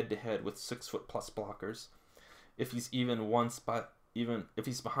go head-to-head with 6-foot+ blockers. If he's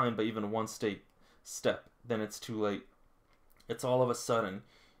behind by even one step, then it's too late. It's all of a sudden,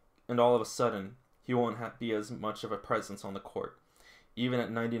 he won't be as much of a presence on the court. Even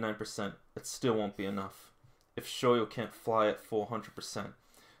at 99%, it still won't be enough. If Shoyo can't fly at full 100%,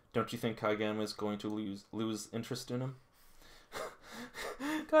 don't you think Kageyama is going to lose interest in him?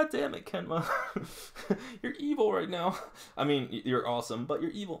 God damn it, Kenma. You're evil right now. I mean, you're awesome, but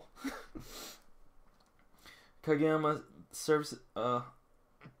you're evil. Kageyama serves, Kageyama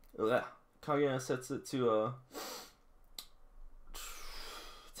sets it to,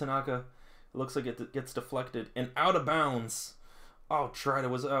 Tanaka. It looks like it gets deflected and out of bounds. Oh, tried it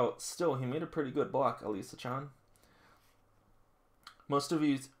was out. Still, he made a pretty good block, Alisa-chan. Most of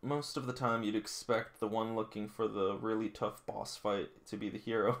the time, you'd expect the one looking for the really tough boss fight to be the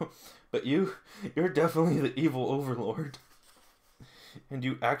hero, but you're definitely the evil overlord, and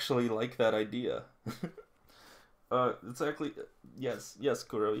you actually like that idea. Exactly. Yes,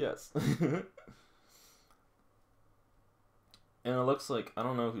 Kuro, yes. And it looks like, I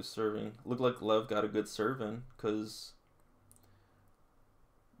don't know who's serving. Looked like Lev got a good serve in, cause,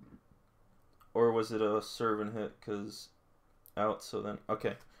 or was it a serve and hit? Cause out. So then,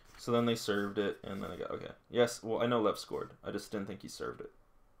 okay. So then they served it, and then I got okay. Yes. Well, I know Lev scored. I just didn't think he served it.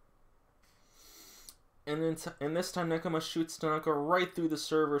 And then, and this time Nekoma shoots Tanaka right through the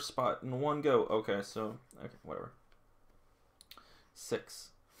server spot in one go. Okay. So okay, whatever. 6.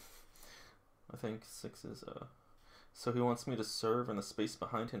 I think 6 is So he wants me to serve in the space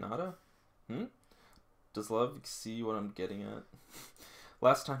behind Hinata? Does Love see what I'm getting at?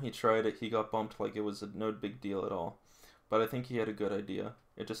 Last time he tried it, he got bumped like it was no big deal at all. But I think he had a good idea.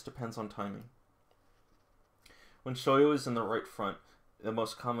 It just depends on timing. When Shoyo is in the right front, the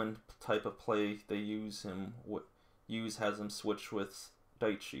most common type of play they has him switch with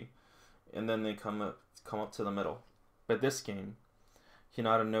Daichi, and then they come up to the middle. But this game,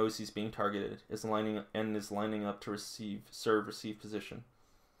 Hinata knows he's being targeted, is lining up to receive position.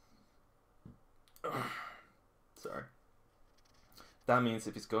 Sorry. That means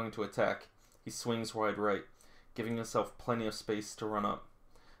if he's going to attack, he swings wide right, giving himself plenty of space to run up.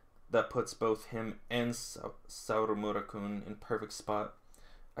 That puts both him and Saurumura-kun in perfect spot.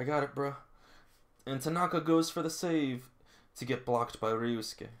 I got it, bruh. And Tanaka goes for the save to get blocked by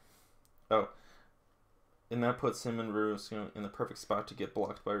Ryusuke. Oh. And that puts him and Ryusuke in the perfect spot to get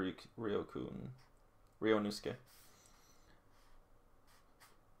blocked by Ryunosuke.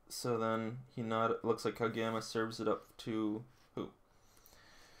 So then looks like Kageyama serves it up to who?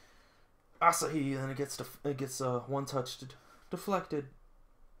 Asahi. Then it gets one touch deflected.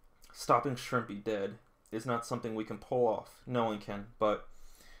 Stopping Shrimpy dead is not something we can pull off. No one can. But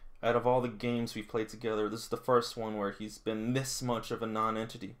out of all the games we've played together, this is the first one where he's been this much of a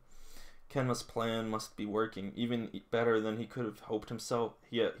non-entity. Kenma's plan must be working, even better than he could have hoped himself.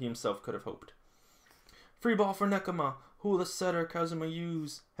 He himself could have hoped. Free ball for Nekoma. Who will the setter Kazuma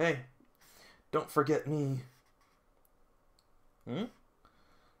use? Hey, don't forget me.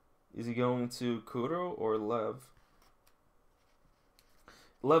 Is he going to Kuro or Lev?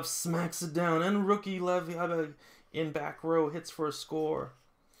 Lev smacks it down, and rookie Lev in back row hits for a score.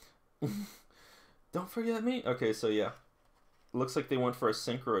 Don't forget me. Okay, so yeah. Looks like they went for a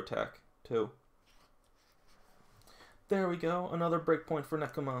synchro attack, too. There we go. Another breakpoint for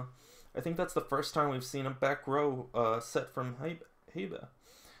Nekoma. I think that's the first time we've seen a back row set from Heiba.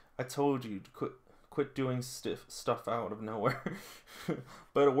 I told you to quit doing stuff out of nowhere.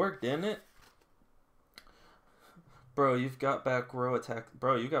 But it worked, didn't it? Bro, you've got back row attack.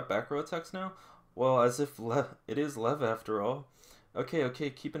 Bro, you got back row attacks now? Well, as if it is Lev after all. Okay,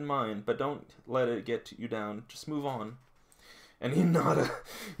 keep in mind, but don't let it get you down. Just move on. And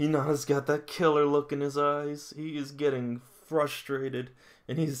Hinata's got that killer look in his eyes. He is getting frustrated,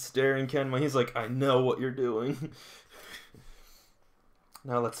 and he's staring Kenma. He's like, I know what you're doing.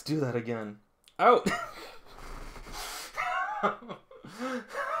 Now let's do that again. Out!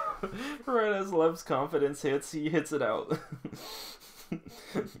 Right as Lev's confidence hits, he hits it out.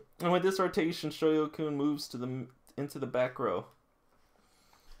 And with this rotation, Shoyo-kun moves into the back row.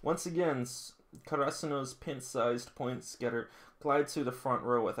 Once again, Karasuno's pin-sized point getter glides through the front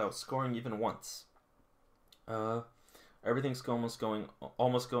row without scoring even once. Everything's going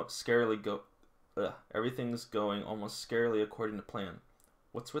almost scarily according to plan.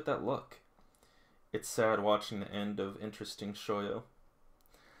 What's with that look? It's sad watching the end of interesting Shoyo.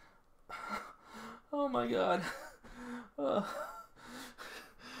 Oh my god.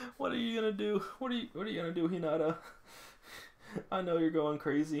 What are you gonna do? What are you gonna do, Hinata? I know you're going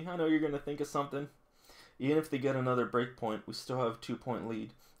crazy. I know you're gonna think of something. Even if they get another break point, we still have a 2-point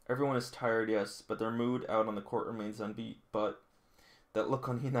lead. Everyone is tired, yes, but their mood out on the court remains unbeat. But that look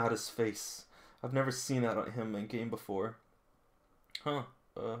on Hinata's face. I've never seen that on him in game before. Huh,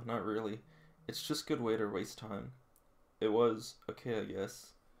 not really. It's just a good way to waste time. It was. Okay, I guess.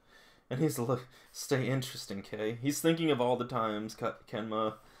 And he's like, stay interesting, Kay. He's thinking of all the times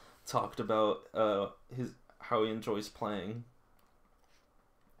Kenma talked about how he enjoys playing.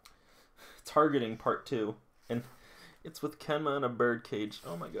 targeting part 2. And it's with Kenma in a birdcage.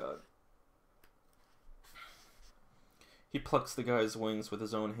 Oh my god. He plucks the guy's wings with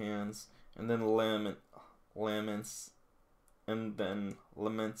his own hands, and then laments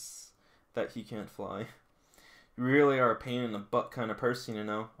that he can't fly. You really are a pain in the butt kind of person, you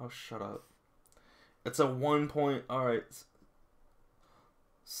know? Oh, shut up. It's a 1 point... Alright.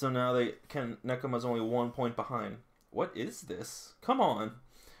 So now Nekoma's only 1 point behind. What is this? Come on.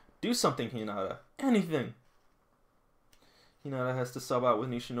 Do something, Hinata. Anything. Hinata has to sub out with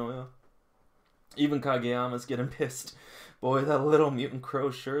Nishinoya. Even Kageyama's getting pissed. Boy, that little mutant crow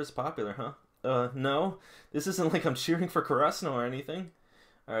sure is popular, huh? No. This isn't like I'm cheering for Karasuno or anything.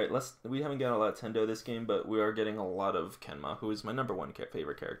 Alright, we haven't got a lot of Tendo this game, but we are getting a lot of Kenma, who is my #1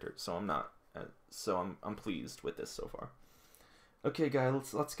 favorite character, so I'm pleased with this so far. Okay,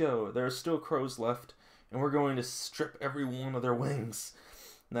 guys, let's go. There are still crows left, and we're going to strip every one of their wings.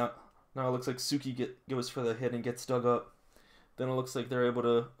 Now it looks like Suki goes for the hit and gets dug up. Then it looks like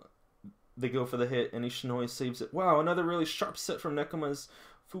they go for the hit, and Ishinoi saves it. Wow, another really sharp set from Nekoma's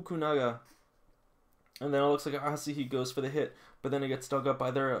Fukunaga. And then it looks like Asahi goes for the hit, but then it gets dug up by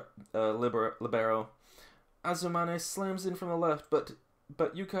their libero. Azumane slams in from the left, but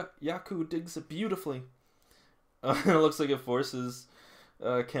Yaku digs it beautifully. And it looks like it forces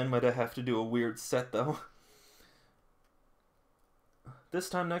Kenma to have to do a weird set, though. This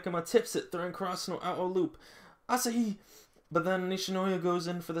time Nekoma tips it, throwing Karasuno out a loop. Asahi! But then Nishinoya goes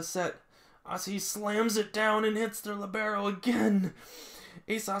in for the set. Asahi slams it down and hits their libero again.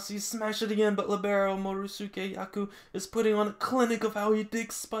 Ace Asahi smash it again, but libero Morusuke Yaku is putting on a clinic of how he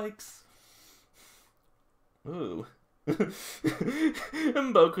digs spikes. Ooh.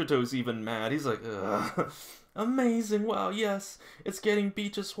 And Bokuto's even mad. He's like, ugh. Amazing, wow, yes. It's getting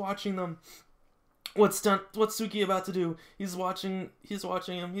beat just watching them. What's Suki about to do? He's watching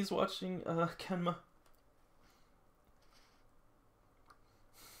Kenma.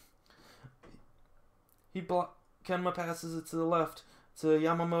 Kenma passes it to the left to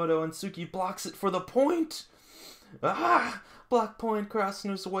Yamamoto, and Suki blocks it for the point. Ah! Black point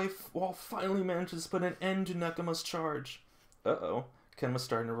Karasuno's away while finally manages to put an end to Nekoma's charge. Uh-oh. Kenma's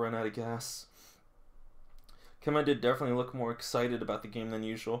starting to run out of gas. Kenma did definitely look more excited about the game than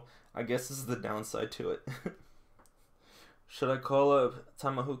usual. I guess this is the downside to it. Should I call up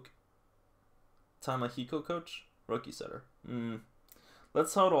Tamahiko coach? Rookie setter.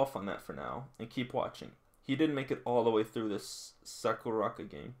 Let's hold off on that for now and keep watching. He didn't make it all the way through this Sakuraka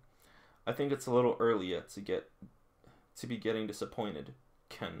game. I think it's a little early yet to be getting disappointed.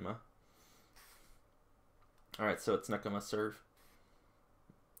 Kenma. Alright, so it's Nekoma's serve.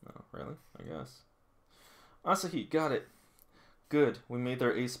 Oh, really? I guess. Asahi, got it. Good. We made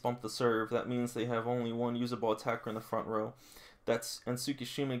their ace bump the serve. That means they have only one usable attacker in the front row. And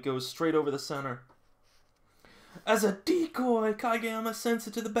Tsukishima goes straight over the center. As a decoy, Kageyama sends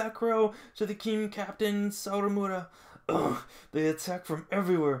it to the back row to the team captain Sauramura. Ugh, they attack from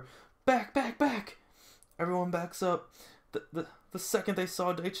everywhere. Back, back, back! Everyone backs up. The second they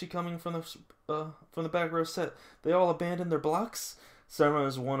saw Daichi coming from the back row set, they all abandoned their blocks. Saramura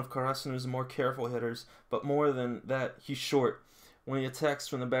is one of Karasuno's more careful hitters, but more than that, he's short. When he attacks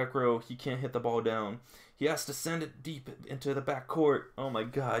from the back row, he can't hit the ball down. He has to send it deep into the back court. Oh my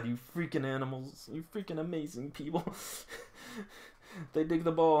god, you freaking animals. You freaking amazing people. They dig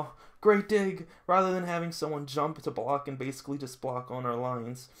the ball. Great dig. Rather than having someone jump to block and basically just block on our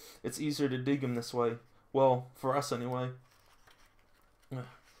lines, it's easier to dig him this way. Well, for us anyway. And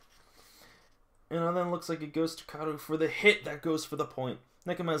then it looks like it goes to Karu for the hit that goes for the point.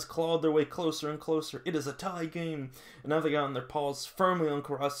 Nekoma has clawed their way closer and closer. It is a tie game. And now they got on their paws firmly on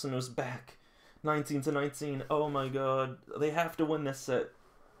Karasuno's back. 19-19. Oh my god. They have to win this set.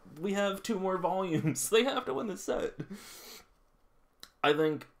 We have 2 more volumes. They have to win this set. I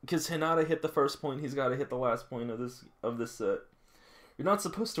think, because Hinata hit the first point, he's got to hit the last point of this set. You're not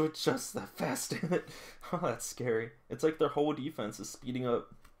supposed to adjust that fast, damn it. Oh, that's scary. It's like their whole defense is speeding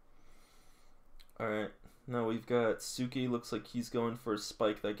up. Alright. Now we've got Suki. Looks like he's going for a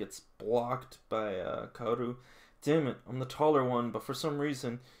spike that gets blocked by Kaoru. Damn it, I'm the taller one, but for some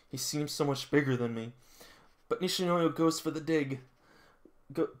reason, he seems so much bigger than me. But Nishinoya goes for the dig.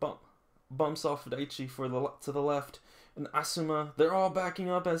 Bumps off Daichi to the left. And Asuma, they're all backing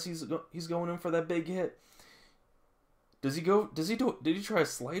up as he's going in for that big hit. Did he try a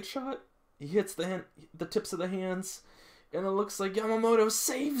slide shot? He hits the tips of the hands. And it looks like Yamamoto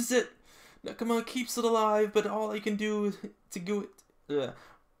saves it. Nekoma keeps it alive, but all he can do to do it...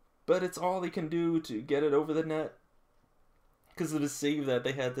 But it's all they can do to get it over the net. Because of the save that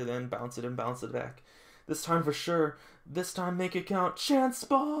they had to then bounce it back. This time for sure. This time make it count. Chance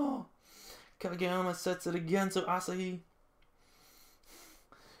ball! Kageyama sets it again to Asahi.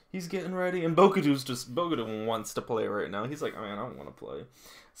 He's getting ready, and Bokudu wants to play right now. He's like, man, I don't want to play.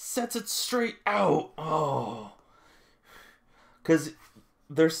 Sets it straight out. Oh. Because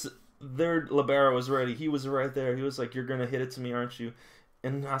their libero was ready. He was right there. He was like, you're going to hit it to me, aren't you?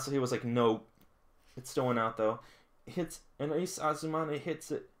 And Asahi was like, no. It's still went out, though. And Ace Azumane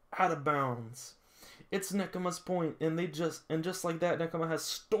hits it out of bounds. It's Nekama's point, and just like that, Nekama has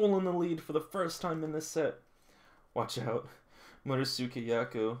stolen the lead for the first time in this set. Watch out. Murasuke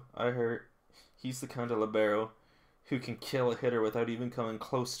Yaku, I heard he's the kind of libero who can kill a hitter without even coming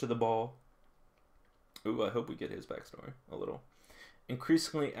close to the ball. Ooh, I hope we get his backstory a little.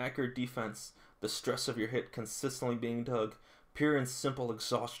 Increasingly accurate defense, the stress of your hit consistently being dug, pure and simple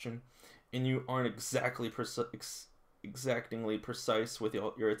exhaustion, and you aren't exactingly precise with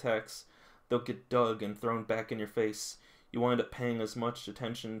your attacks. They'll get dug and thrown back in your face. You wind up paying as much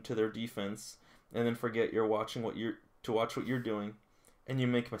attention to their defense, and then forget you're watching to watch what you're doing, and you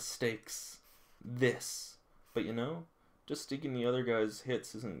make mistakes. But you know, just sticking the other guy's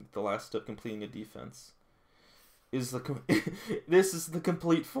hits isn't the last step completing a defense. This is the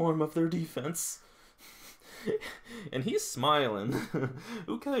complete form of their defense. And he's smiling.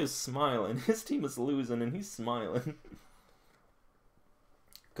 Ukai is smiling. His team is losing, and he's smiling.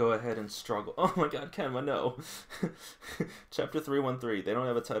 Go ahead and struggle. Oh my god, Kenma, no. Chapter 313. They don't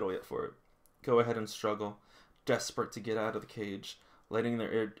have a title yet for it. Go ahead and struggle. Desperate to get out of the cage, letting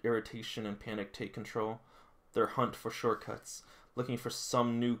their irritation and panic take control. Their hunt for shortcuts, looking for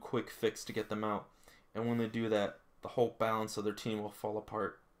some new quick fix to get them out. And when they do that, the whole balance of their team will fall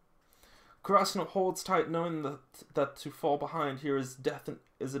apart. Kurasuno holds tight, knowing that to fall behind here is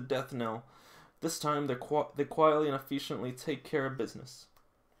a death knell. This time, they quietly and efficiently take care of business.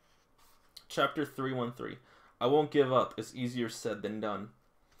 Chapter 313. I won't give up. It's easier said than done.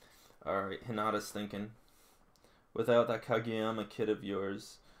 Alright, Hinata's thinking. Without that Kageyama kid of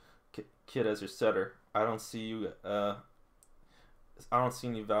yours, kid as your setter, I don't see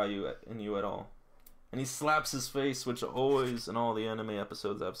any value in you at all. And he slaps his face, which always, in all the anime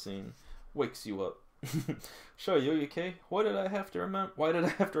episodes I've seen, wakes you up. Shoyo, you okay? Why did I have to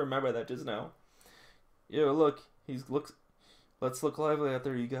remember that just now? Yo, look, let's look lively out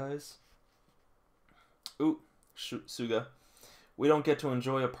there, you guys. Ooh, Suga. We don't get to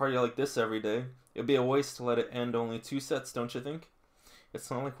enjoy a party like this every day. It'd be a waste to let it end only 2 sets, don't you think? It's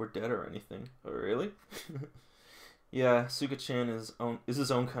not like we're dead or anything. Oh, really? Yeah, Suga-chan is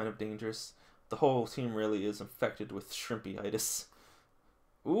his own kind of dangerous. The whole team really is infected with shrimpyitis.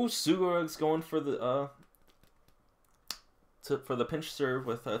 Ooh, Sugarug's going for the pinch serve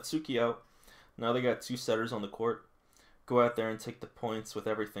with Tsuki out. Now they got 2 setters on the court. Go out there and take the points with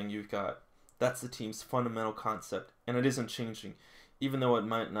everything you've got. That's the team's fundamental concept, and it isn't changing. Even though it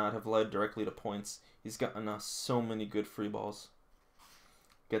might not have led directly to points, he's gotten us so many good free balls.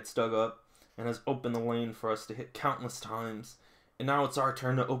 Gets dug up, and has opened the lane for us to hit countless times. And now it's our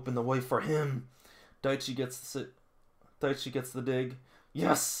turn to open the way for him. Daichi gets the dig.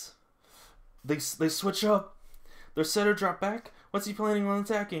 Yes! They switch up. Their setter drop back. What's he planning on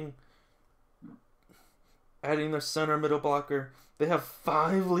attacking? Adding their center middle blocker. They have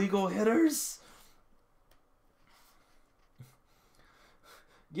 5 legal hitters?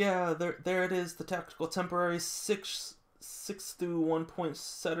 Yeah, there it is. The tactical temporary 6 through 1 point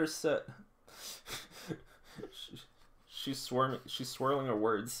setter set. She's swirling her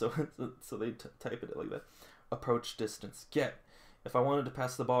words, so they type it like that. Approach distance. Get. If I wanted to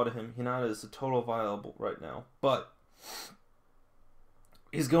pass the ball to him, Hinata is a total viable right now. But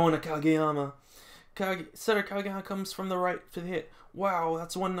he's going to Kageyama. Setter Kageyama comes from the right for the hit. Wow,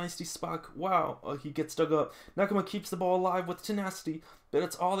 that's one nasty spot. Wow, he gets dug up. Nakama keeps the ball alive with tenacity, but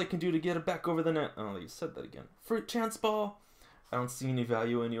it's all they can do to get it back over the net. Oh, you said that again. Fruit chance ball. I don't see any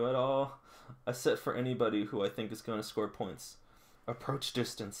value in you at all. I set for anybody who I think is going to score points. Approach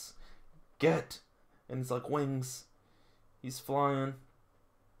distance. Get. And he's like wings. He's flying.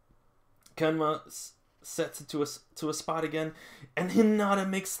 Kenma sets it to a spot again, and Hinata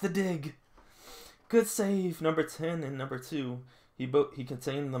makes the dig. Good save, number 10 and number 2. He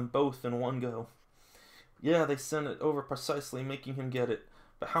contained them both in one go. Yeah, they sent it over precisely, making him get it.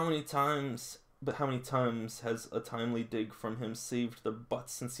 But how many times has a timely dig from him saved their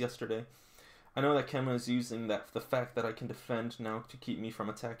butts since yesterday? I know that Kenma is using the fact that I can defend now to keep me from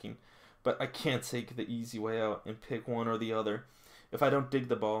attacking, but I can't take the easy way out and pick one or the other. If I don't dig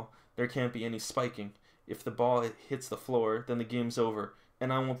the ball, there can't be any spiking. If the ball hits the floor, then the game's over,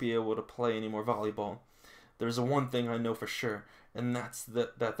 and I won't be able to play any more volleyball. There's one thing I know for sure, and that's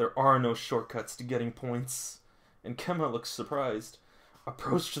that there are no shortcuts to getting points. And Kenma looks surprised.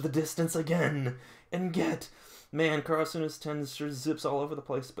 Approach to the distance again and get. Man, Karasuno's ten sure zips all over the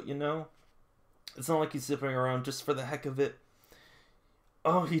place, but you know, it's not like he's zipping around just for the heck of it.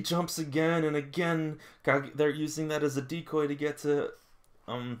 Oh, he jumps again and again. They're using that as a decoy to get to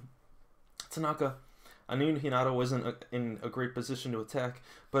Tanaka. I knew Hinata wasn't in a great position to attack,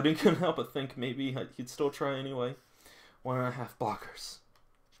 but I couldn't help but think maybe he'd still try anyway. 1.5 blockers.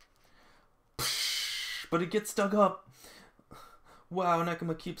 But it gets dug up. Wow,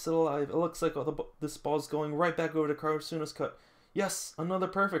 Nekoma keeps it alive. It looks like this ball's going right back over to Karasuno's cut. Yes, another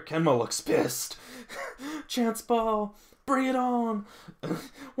perfect. Kenma looks pissed. Chance ball. Bring it on.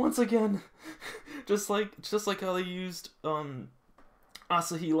 Once again. Just like how they used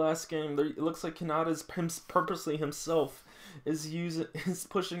Asahi last game. It looks like Hinata's purposely himself is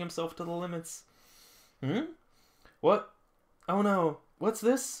pushing himself to the limits. What? Oh no. What's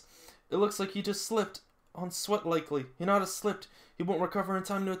this? It looks like he just slipped. On sweat likely. Hinata slipped. He won't recover in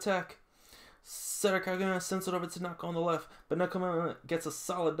time to attack. Kageyama sends it over to Tanaka on the left, but Nekoma gets a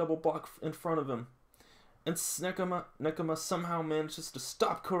solid double block in front of him. And Nekoma somehow manages to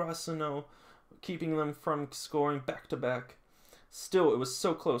stop Karasuno, keeping them from scoring back-to-back. Still, it was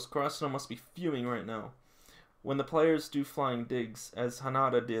so close. Karasuno must be fuming right now. When the players do flying digs, as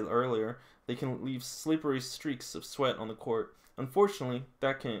Hinata did earlier, they can leave slippery streaks of sweat on the court. Unfortunately,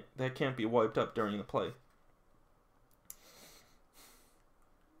 that can't be wiped up during the play.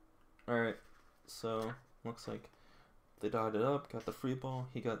 Alright, so looks like they dotted up, got the free ball,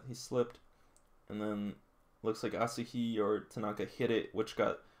 he slipped, and then looks like Asahi or Tanaka hit it, which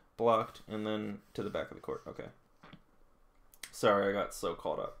got blocked, and then to the back of the court. Okay. Sorry, I got so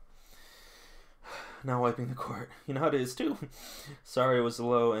caught up. Now wiping the court. You know how it is too. Sorry it was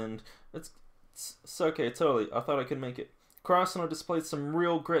low, and it's okay, totally. I thought I could make it. Karasuno displayed some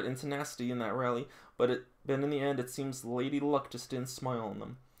real grit and tenacity in that rally, but in the end it seems Lady Luck just didn't smile on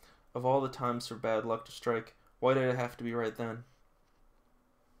them. Of all the times for bad luck to strike, why did it have to be right then?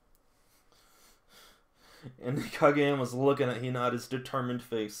 And Kageyama was looking at Hinata's determined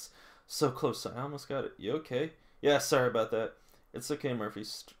face. So close, I almost got it. You okay? Yeah, sorry about that. It's okay, Murphy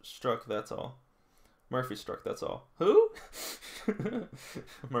struck, that's all. Murphy struck, that's all. Who?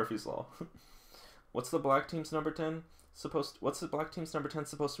 Murphy's Law. What's the black team's number 10 supposed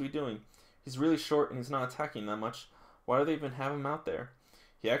to be doing? He's really short and he's not attacking that much. Why do they even have him out there?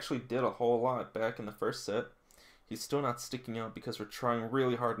 He actually did a whole lot back in the first set. He's still not sticking out because we're trying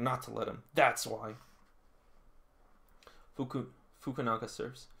really hard not to let him. That's why. Fukunaga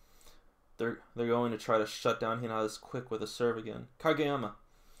serves. They're going to try to shut down Hinata's quick with a serve again. Kageyama.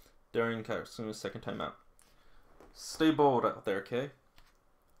 During Karasuno's second timeout. Stay bold out there, okay?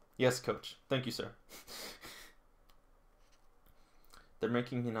 Yes, coach. Thank you, sir. They're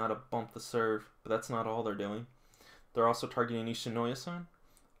making Hinata bump the serve, but that's not all they're doing. They're also targeting Nishinoya-san?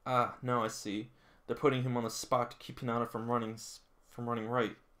 Ah, no, I see. They're putting him on the spot to keep Hinata from running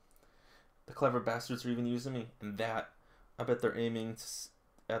right. The clever bastards are even using me. And that, I bet they're aiming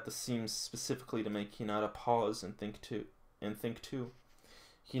at the seams specifically to make Hinata pause and think too.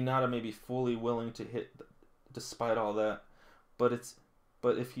 Hinata may be fully willing to hit despite all that, but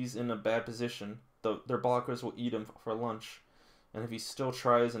if he's in a bad position, their blockers will eat him for lunch. And if he still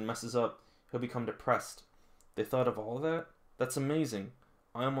tries and messes up, he'll become depressed. They thought of all that? That's amazing.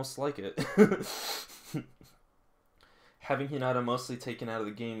 I almost like it. Having Hinata mostly taken out of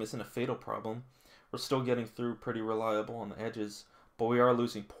the game isn't a fatal problem. We're still getting through pretty reliable on the edges, but we are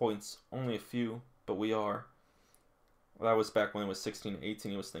losing points. Only a few, but we are. Well, that was back when it was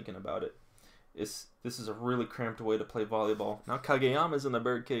 16-18 he was thinking about it. This is a really cramped way to play volleyball. Now Kageyama's in the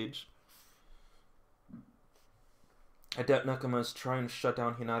birdcage. Adept Nekoma is trying to shut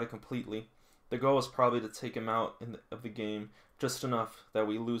down Hinata completely. The goal is probably to take him out of the game, just enough that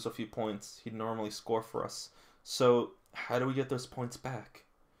we lose a few points he'd normally score for us. So, how do we get those points back?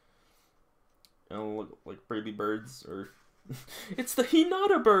 You know, look like baby birds, or... It's the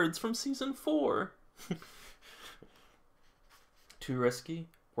Hinata birds from Season 4! Too risky?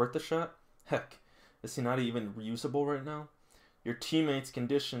 Worth the shot? Heck, is Hinata even reusable right now? Your teammate's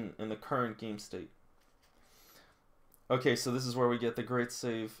condition in the current game state. Okay, so this is where we get the great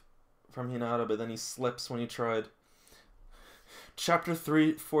save from Hinata, but then he slips when he tried. Chapter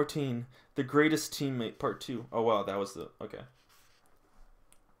 3:14, The Greatest Teammate, Part 2. Oh wow, that was the... okay.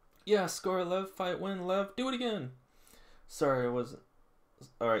 Yeah, score, Lev, fight, win, Lev, do it again! Sorry, I wasn't...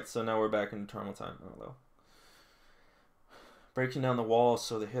 Alright, so now we're back in normal time. Oh, well. Breaking down the walls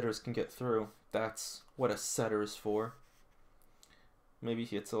so the hitters can get through. That's what a setter is for. Maybe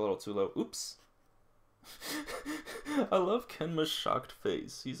he hits a little too low. Oops! I love Kenma's shocked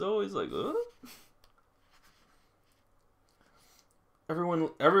face. He's always like,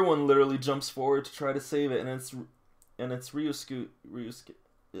 Everyone literally jumps forward to try to save it, and it's Ryusuke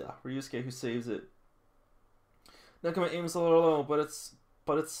who saves it. Nekoma aims a little low, but it's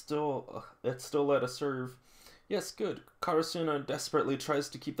still let us serve. Yes, good. Karasuno desperately tries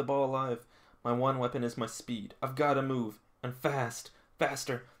to keep the ball alive. My one weapon is my speed. I've got to move, and fast,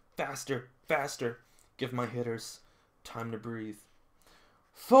 faster, faster, faster. Give my hitters time to breathe.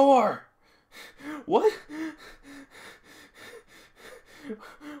 4! What?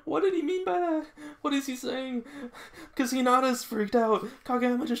 What did he mean by that? What is he saying? Because Hinata's freaked out.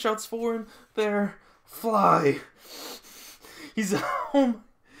 Kageyama just shouts 4 and there. Fly. He's home.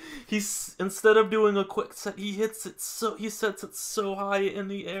 He's, instead of doing a quick set, he sets it so high in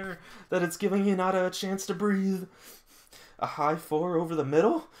the air that it's giving Hinata a chance to breathe. A high 4 over the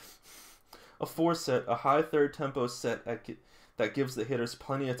middle? A 4 set, a high third tempo set that gives the hitters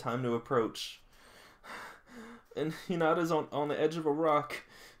plenty of time to approach. And Hinata's on the edge of a rock.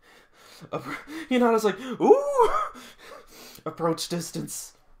 Hinata's like, ooh! Approach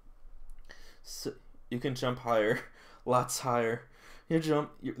distance. So you can jump higher. Lots higher.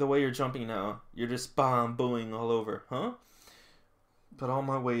 The way you're jumping now, you're just booing all over, huh? Put all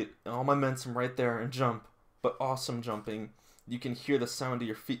my weight, all my momentum right there and jump. But awesome jumping. You can hear the sound of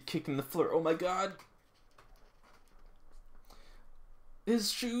your feet kicking the floor. Oh my god!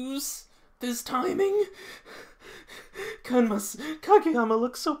 His shoes! His timing! Kageyama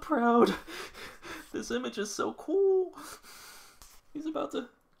looks so proud. This image is so cool. He's about to...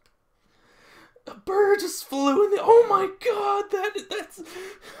 A bird just flew in the... Oh my god, that's...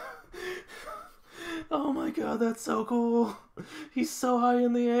 Oh my god, that's so cool. He's so high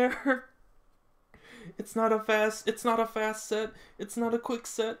in the air. It's not a fast set. It's not a quick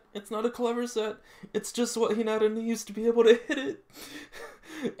set. It's not a clever set. It's just what Hinata needs to be able to hit it.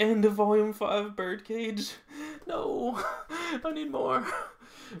 End of Volume 5 Birdcage. No, I need more.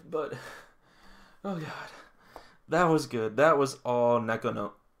 But, oh god. That was good. That was all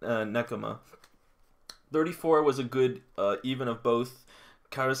Nekoma. 34 was a good even of both.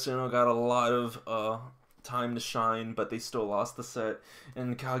 Karasuno got a lot of time to shine, but they still lost the set.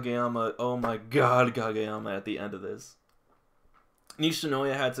 And Kageyama, oh my god, Kageyama at the end of this.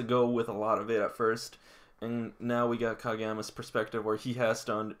 Nishinoya had to go with a lot of it at first, and now we got Kageyama's perspective where he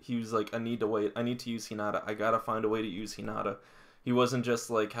was like, I need to wait, I need to use Hinata, I gotta find a way to use Hinata. He wasn't just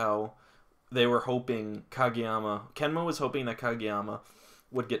like how they were hoping Kenma was hoping that Kageyama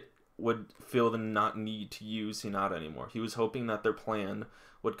would feel the not need to use Hinata anymore. He was hoping that their plan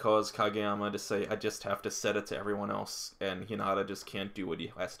would cause Kageyama to say, I just have to set it to everyone else, and Hinata just can't do what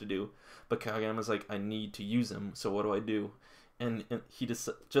he has to do. But Kageyama's like, I need to use him, so what do I do? And he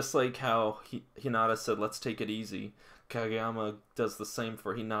just like how Hinata said, let's take it easy, Kageyama does the same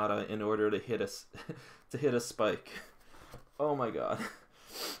for Hinata in order to hit a spike. Oh my god.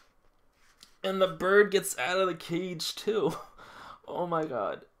 And the bird gets out of the cage too. Oh my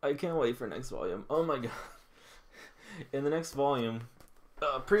god. I can't wait for next volume. Oh my god. In the next volume,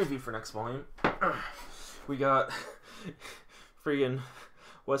 preview for next volume, we got friggin'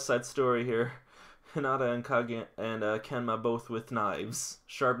 West Side Story here. Hinata and Kenma both with knives,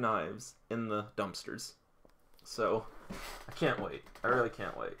 sharp knives, in the dumpsters. So, I can't wait. I really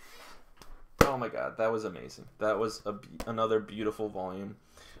can't wait. Oh my god, that was amazing. That was another beautiful volume.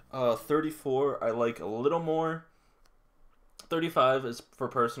 34, I like a little more. 35 is, for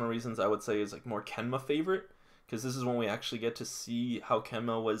personal reasons, I would say is like more Kenma favorite, because this is when we actually get to see how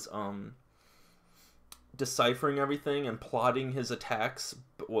Kenma was deciphering everything and plotting his attacks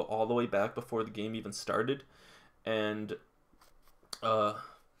all the way back before the game even started. And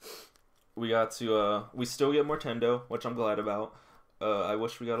we still get more Tendo, which I'm glad about. I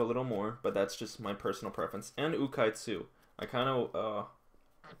wish we got a little more, but that's just my personal preference. And Ukai too. I kind of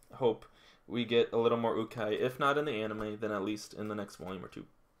hope we get a little more Ukai, if not in the anime, then at least in the next volume or two.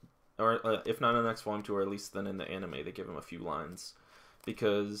 Or if not in the next volume 2, or at least then in the anime, they give him a few lines.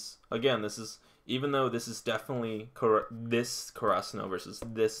 Because, again, even though this is definitely this Karasuno versus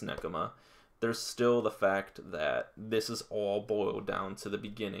this Nekoma, there's still the fact that this is all boiled down to the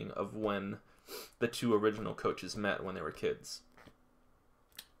beginning of when the two original coaches met when they were kids.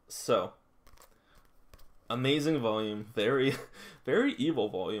 So, amazing volume, very, very evil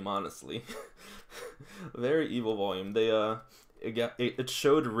volume, honestly. Very evil volume. It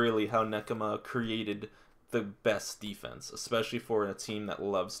showed really how Nekoma created the best defense, especially for a team that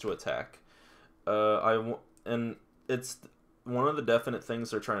loves to attack. And it's one of the definite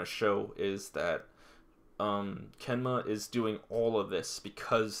things they're trying to show is that Kenma is doing all of this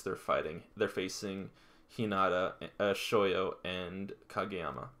because they're facing Hinata, Shoyo, and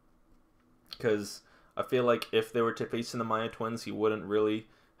Kageyama. Because I feel like if they were to face in the Maya twins, he wouldn't really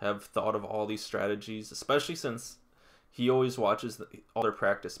have thought of all these strategies, especially since he always watches all their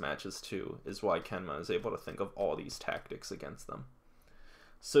practice matches too, is why Kenma is able to think of all these tactics against them.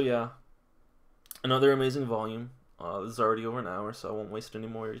 So yeah, another amazing volume. This is already over an hour, so I won't waste any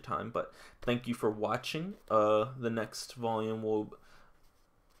more of your time, but thank you for watching. The next volume will...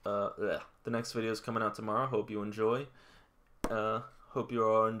 the next video is coming out tomorrow. Hope you enjoy. Hope you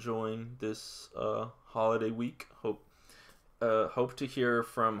are enjoying this holiday week. Hope to hear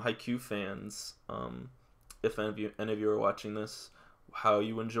from Haikyu fans, if any of you are watching this, how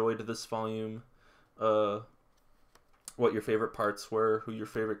you enjoyed this volume, what your favorite parts were, who your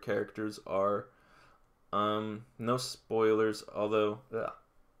favorite characters are. No spoilers, although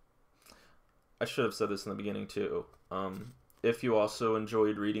I should have said this in the beginning too. If you also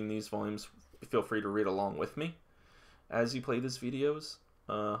enjoyed reading these volumes, feel free to read along with me as you play these videos.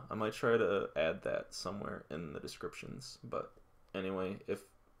 I might try to add that somewhere in the descriptions, but anyway, if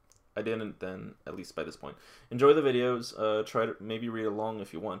I didn't, then at least by this point, enjoy the videos. Try to maybe read along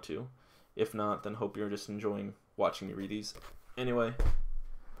if you want to. If not, then hope you're just enjoying watching me read these. Anyway,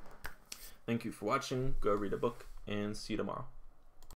 thank you for watching. Go read a book, and see you tomorrow.